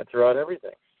 and throughout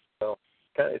everything. So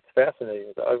it's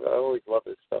fascinating. I always love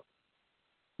this stuff.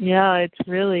 Yeah, it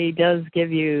really does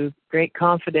give you great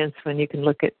confidence when you can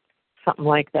look at something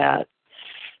like that.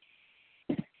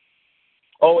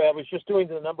 Oh, I was just doing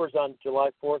the numbers on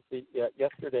July 4th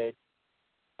yesterday.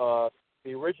 The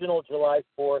original July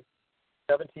 4th,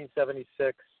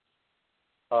 1776,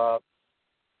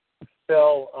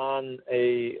 fell on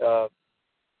the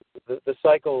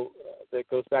cycle that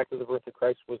goes back to the birth of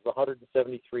Christ was the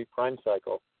 173 prime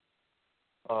cycle.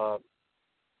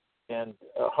 And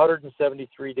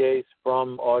 173 days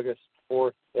from August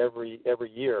 4th every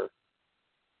year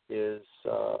is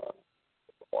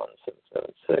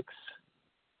 1776.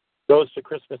 Goes to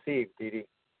Christmas Eve, Dee Dee.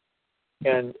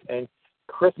 and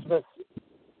Christmas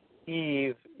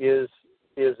Eve is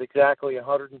exactly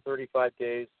 135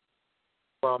 days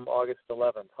from August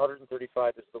 11th.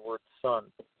 135 is the word sun.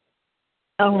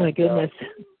 Oh, my goodness.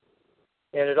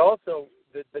 And it also,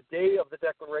 the day of the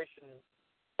declaration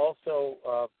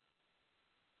also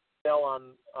fell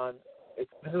on this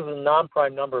is a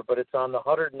non-prime number, but it's on the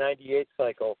 198th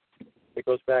cycle. It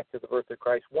goes back to the birth of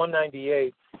Christ.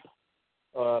 198.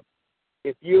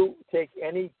 If you take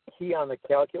any key on the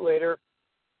calculator,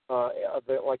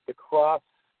 like the cross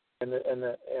and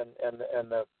the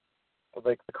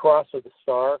cross or the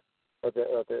star or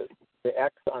the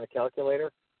X on a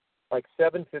calculator, like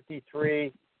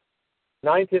 753,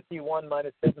 951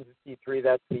 minus 753,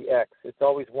 that's the X. It's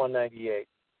always 198.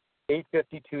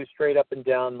 852 straight up and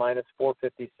down minus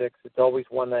 456, it's always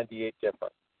 198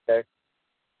 different. Okay?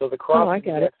 So the cross of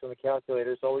the X on the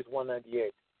calculator is always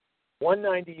 198.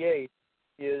 198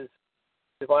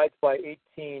 divides by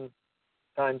 18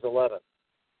 times 11.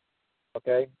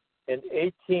 Okay? And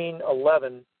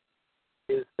 1811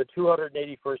 is the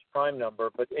 281st prime number,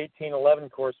 but 1811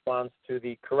 corresponds to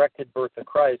the corrected birth of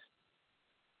Christ.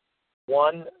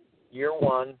 1, year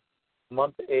 1,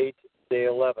 month 8, day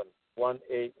 11,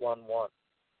 1811.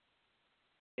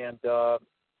 And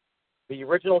the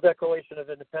original Declaration of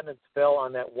Independence fell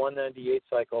on that 198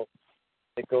 cycle.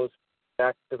 It goes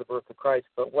back to the birth of Christ.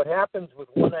 But what happens with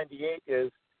 198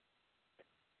 is,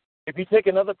 if you take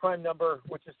another prime number,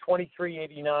 which is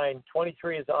 2389,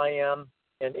 23 is IM,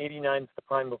 and 89 is the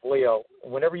prime of Leo.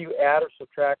 And whenever you add or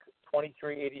subtract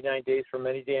 2389 days from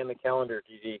any day on the calendar,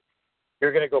 DD,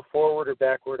 you're going to go forward or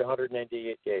backward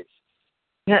 198 days.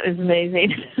 That is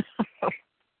amazing.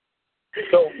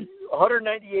 So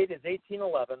 198 is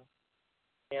 1811,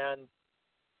 and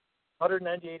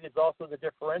 198 is also the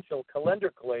differential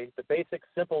calendarically, the basic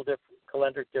simple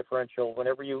calendric differential.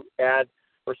 Whenever you add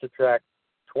or subtract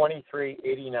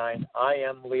 2389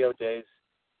 IM Leo days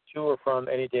to or from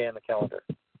any day on the calendar,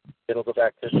 it'll go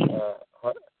back to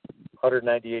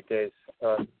 198 days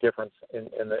difference in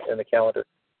the calendar.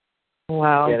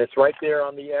 Wow. And it's right there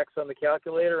on the X on the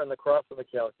calculator and the cross on the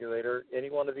calculator. Any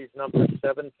one of these numbers,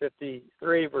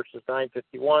 753 versus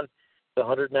 951, it's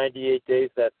 198 days,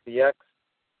 that's the X.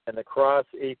 And the cross,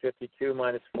 852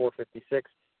 minus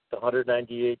 456, it's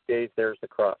 198 days, there's the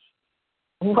cross.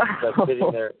 Wow. That's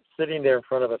sitting there in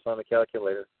front of us on the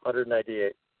calculator,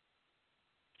 198.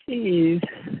 Jeez.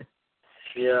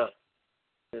 Yeah.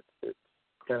 It's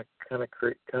kind of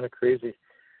crazy.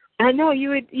 I know you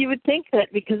would think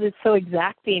that because it's so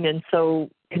exacting and so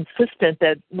consistent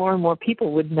that more and more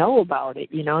people would know about it,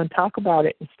 and talk about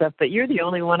it and stuff. But you're the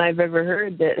only one I've ever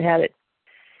heard that had it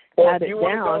down. You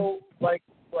want to go like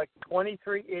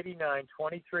 2389,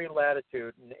 23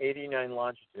 latitude and 89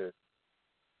 longitude.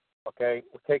 Okay,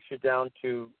 it takes you down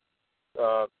to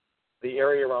the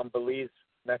area around Belize,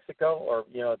 Mexico, or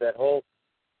that whole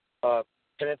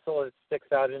peninsula that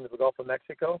sticks out into the Gulf of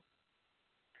Mexico.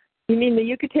 You mean the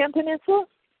Yucatan Peninsula?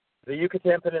 The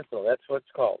Yucatan Peninsula, that's what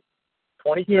it's called.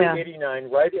 2389,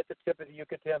 right at the tip of the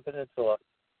Yucatan Peninsula.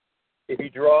 If you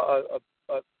draw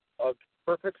a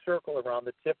perfect circle around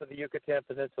the tip of the Yucatan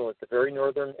Peninsula at the very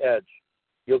northern edge,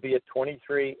 you'll be at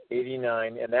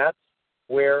 2389, and that's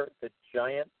where the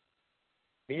giant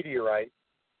meteorite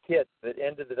hit that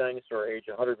ended the dinosaur age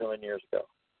 100 million years ago.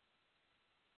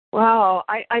 Wow,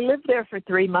 I lived there for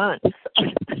 3 months.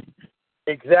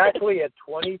 Exactly at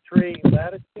 23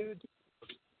 latitude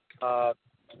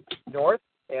north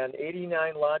and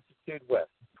 89 longitude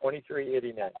west.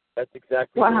 2389. That's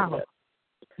exactly wow. Where it is.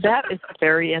 That is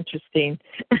very interesting.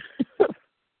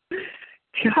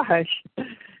 Gosh,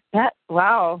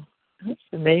 wow, that's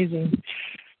amazing.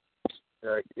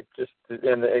 Right.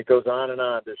 And it goes on and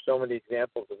on. There's so many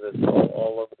examples of this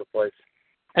all over the place.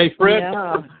 Hey, Fred,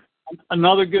 yeah.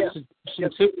 Another good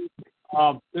suggestion too.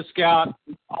 This guy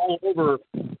all over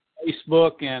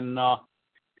Facebook, and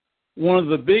one of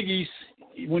the biggies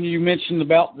when you mentioned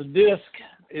about the disc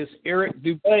is Eric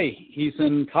Dubé. He's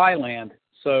in Thailand,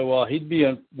 so he'd be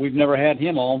we've never had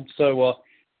him on, so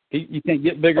you can't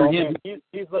get bigger than him.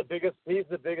 He's the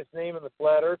biggest name in the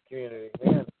flat Earth community,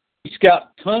 man. He's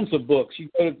got tons of books. You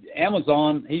go to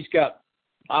Amazon, he's got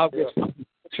 6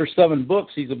 or 7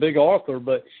 books. He's a big author,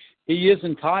 but he is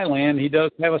in Thailand. He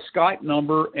does have a Skype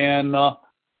number, and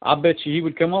I bet you he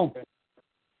would come on.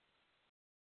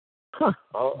 Huh.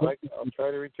 I'll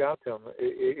try to reach out to him.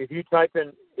 If you type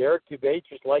in Eric Dubé,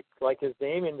 just like his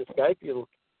name into Skype,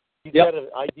 he's got an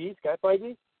ID, Skype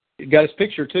ID? He's got his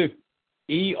picture, too.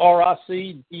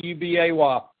 ERICDUBAY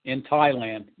in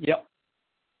Thailand. Yep.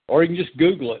 Or you can just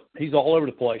Google it. He's all over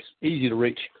the place. Easy to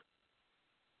reach.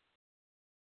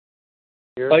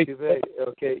 Eric Dubé.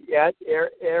 Okay. At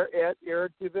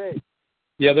Eric Dubé.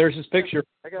 Yeah, there's his picture.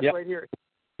 I got it right here.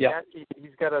 Yeah.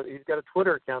 He's got a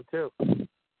Twitter account too.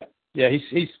 Yeah,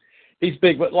 he's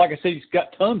big, but like I said, he's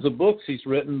got tons of books he's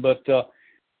written. But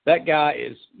that guy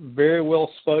is very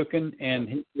well spoken and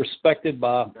he's respected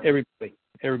by everybody.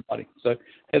 So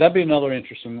hey, that'd be another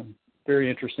interesting one. Very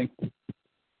interesting.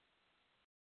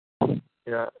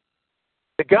 Yeah.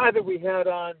 The guy that we had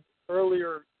on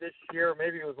earlier this year,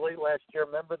 maybe it was late last year.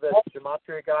 Remember the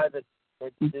Gematria guy that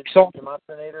did the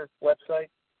Gematrinator website?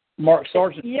 Mark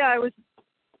Sargent. Yeah, I was.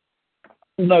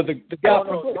 No, the guy.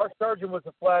 No, Mark Sargent was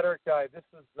a flat Earth guy. This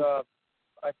is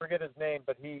I forget his name,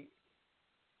 but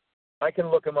I can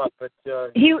look him up. But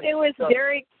it was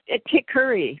Derek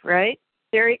Tikuri, right?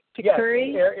 Derek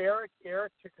Tikuri. Yes,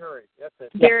 Eric Tikuri. That's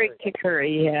it. Derek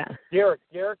Tikuri, yeah.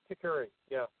 Derek Tikuri,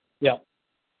 yeah. Yeah.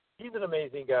 He's an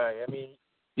amazing guy. I mean,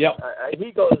 yeah.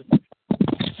 He goes.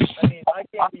 I mean, I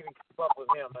can't even keep up with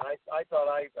him. And I thought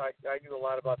I knew a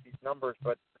lot about these numbers,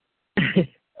 but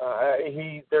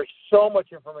there's so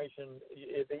much information.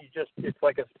 It's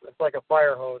like a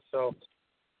fire hose. So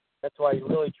that's why you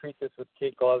really treat this with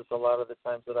kid gloves a lot of the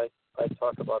times that I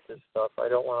talk about this stuff. I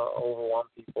don't want to overwhelm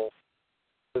people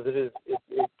because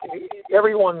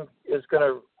everyone is going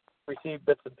to receive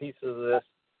bits and pieces of this,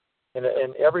 and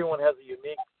everyone has a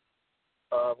unique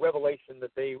revelation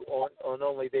that they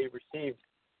only they received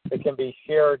that can be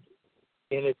shared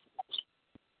in its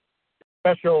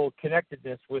special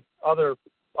connectedness with other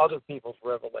people's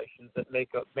revelations that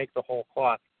make the whole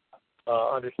plot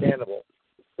understandable.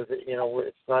 Because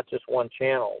it's not just one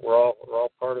channel. We're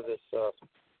all part of this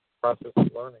process of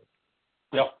learning.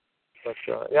 Yeah. But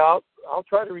I'll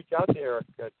try to reach out to Eric.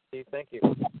 Steve, thank you.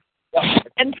 Yeah.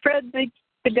 And Fred,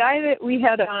 the guy that we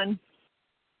had on,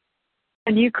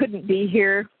 and you couldn't be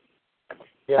here.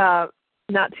 Yeah.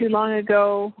 Not too long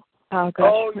ago. Oh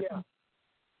gosh. Oh yeah.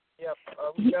 Yeah.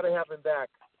 We got to have him back.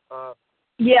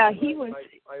 Yeah, he was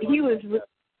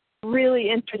really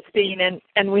interesting,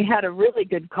 and we had a really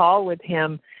good call with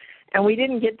him, and we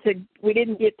didn't get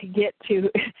to.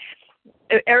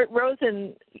 Eric Rose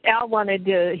and Al wanted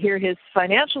to hear his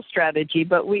financial strategy,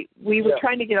 but we were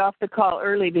trying to get off the call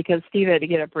early because Steve had to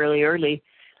get up really early,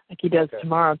 like he does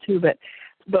tomorrow too.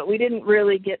 But we didn't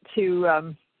really get to.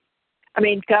 I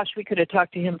mean, gosh, we could have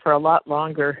talked to him for a lot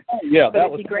longer. Yeah, but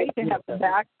it'd be great to have him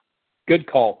back. Good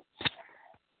call.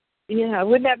 Yeah,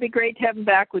 wouldn't that be great to have him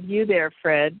back with you there,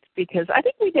 Fred? Because I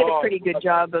think we did a pretty good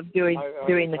job of doing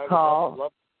the call.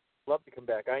 I'd love to come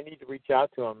back. I need to reach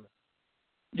out to him.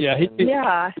 Yeah, he'd be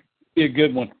a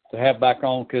good one to have back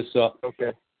on because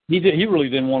he really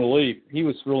didn't want to leave. He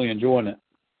was really enjoying it.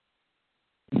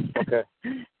 Okay.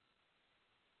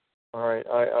 All right.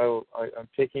 I'm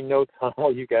taking notes on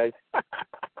all you guys.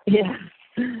 Yeah.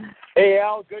 Hey,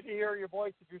 Al, good to hear your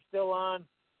voice if you're still on.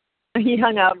 He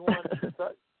hung up.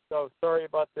 So sorry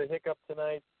about the hiccup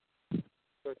tonight.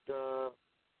 But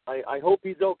I hope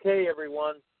he's okay,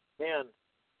 everyone. Man,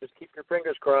 just keep your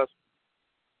fingers crossed.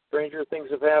 Stranger things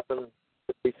have happened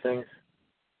with these things.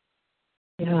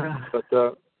 Yeah. But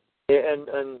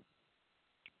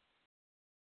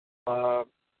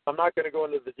I'm not going to go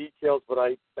into the details, but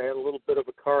I had a little bit of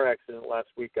a car accident last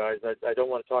week, guys. I don't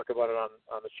want to talk about it on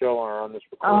the show or on this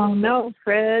recording. Oh no,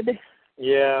 Fred.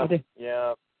 Yeah.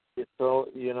 It's so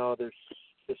there's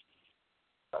just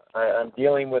I'm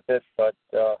dealing with it, but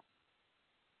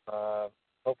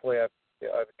hopefully I've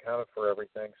accounted for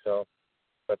everything. So,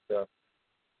 but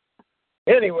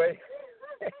anyway.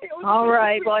 All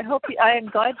right. Well, I am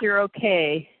glad you're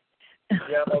okay.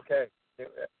 Yeah, I'm okay.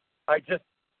 I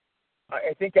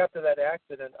think after that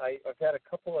accident, I've had a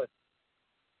couple of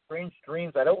strange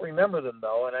dreams. I don't remember them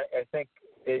though, and I think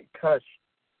it kind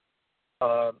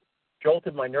of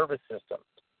jolted my nervous system.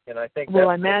 And I think that's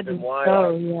why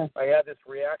I had this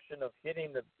reaction of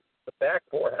hitting the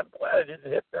backboard. I'm glad I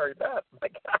didn't hit very bad. My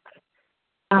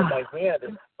God, my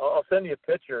hand. I'll send you a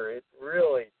picture. It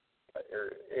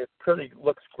pretty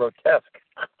looks grotesque.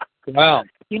 Wow.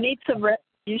 You need some.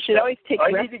 You should always take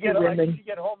rest. I need to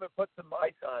get home and put some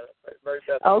ice on it. Very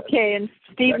best. Okay, and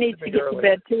Steve needs to get to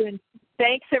bed too. And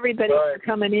thanks everybody for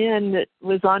coming in that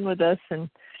was on with us. And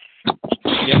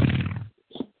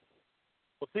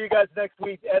we'll see you guys next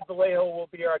week. Ed Vallejo will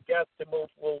be our guest, and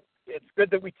we'll. It's good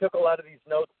that we took a lot of these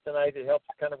notes tonight. It helps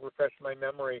kind of refresh my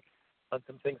memory on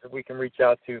some things that we can reach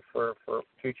out to for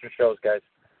future shows, guys.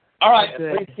 All right.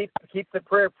 And please keep the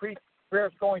prayers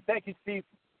going. Thank you, Steve.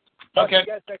 Talk to you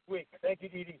guys next week. Thank you,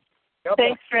 Dee Dee.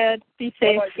 Thanks, Fred. Be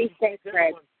safe. Bye-bye. Be safe,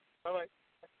 Fred. Bye-bye.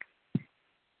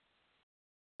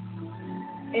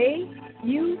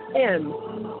 AUN,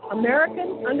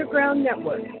 American Underground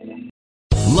Network.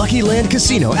 Lucky Land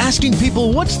Casino, asking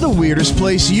people, what's the weirdest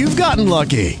place you've gotten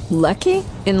lucky? Lucky?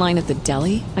 In line at the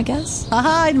deli, I guess?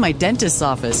 Aha, in my dentist's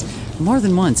office. More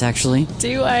than once, actually.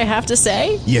 Do I have to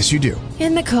say? Yes, you do.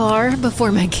 In the car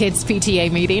before my kids'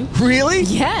 PTA meeting. Really?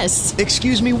 Yes.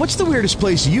 Excuse me, what's the weirdest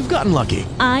place you've gotten lucky?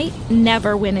 I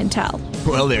never win and tell.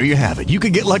 Well, there you have it. You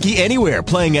can get lucky anywhere,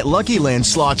 playing at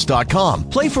LuckyLandSlots.com.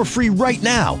 Play for free right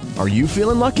now. Are you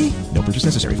feeling lucky? No purchase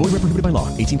necessary. Void where prohibited by law.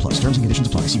 18+. Terms and conditions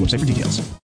apply. See website for details.